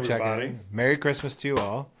where you're checking. Merry Christmas to you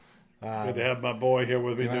all. Good to have my boy here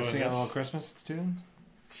with me doing this. Sing a little Christmas tune?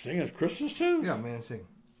 Sing a Christmas tune? Yeah, man, sing.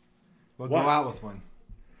 We'll go out with one.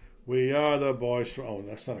 We are the boys from... Oh,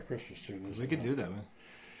 that's not a Christmas tune. We could do that one.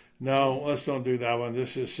 No, let's don't do that one.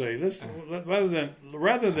 Let's just say this.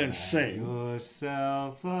 Rather than sing.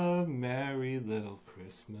 Yourself a merry little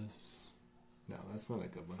Christmas. No, that's not a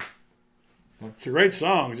good one. It's a great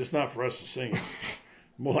song. It's just not for us to sing it.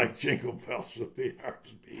 More like Jingle Bells would be ours.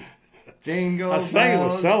 Jingle bells,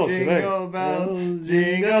 jingle today. Bells,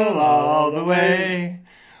 jingle all the way.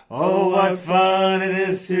 Oh, what fun it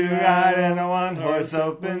is to ride in a one-horse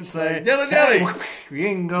open sleigh. Dilly!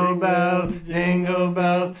 Jingle bells,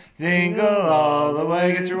 jingle all the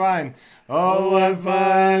way. Get your wine. Oh, what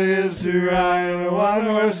fun it is to ride in a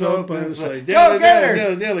one-horse open sleigh. Go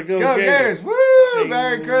Gators! Go Gators! Woo!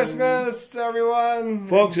 Merry Christmas, everyone.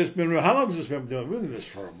 Folks, it's been... How long has this been doing? We've been doing this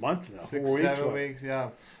for a month now. 6, 7 weeks, yeah.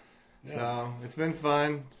 So it's been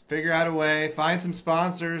fun. Figure out a way, find some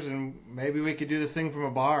sponsors, and maybe we could do this thing from a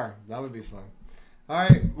bar. That would be fun. All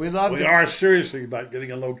right, we are seriously about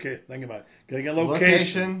getting a location. Think about getting a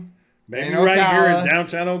location. Maybe right here in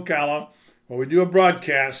downtown Ocala, where we do a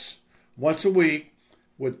broadcast once a week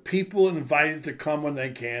with people invited to come when they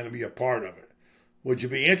can and be a part of it. Would you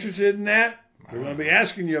be interested in that? We're going to be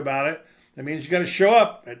asking you about it. That means you got to show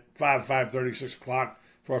up at 5:30, 6 o'clock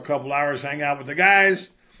for a couple hours, hang out with the guys.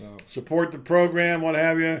 Support the program, what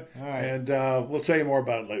have you, and we'll tell you more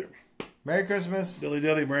about it later. Merry Christmas. Dilly,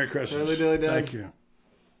 Merry Christmas. Dilly. Thank you.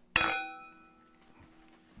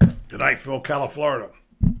 Good night from Ocala, Florida.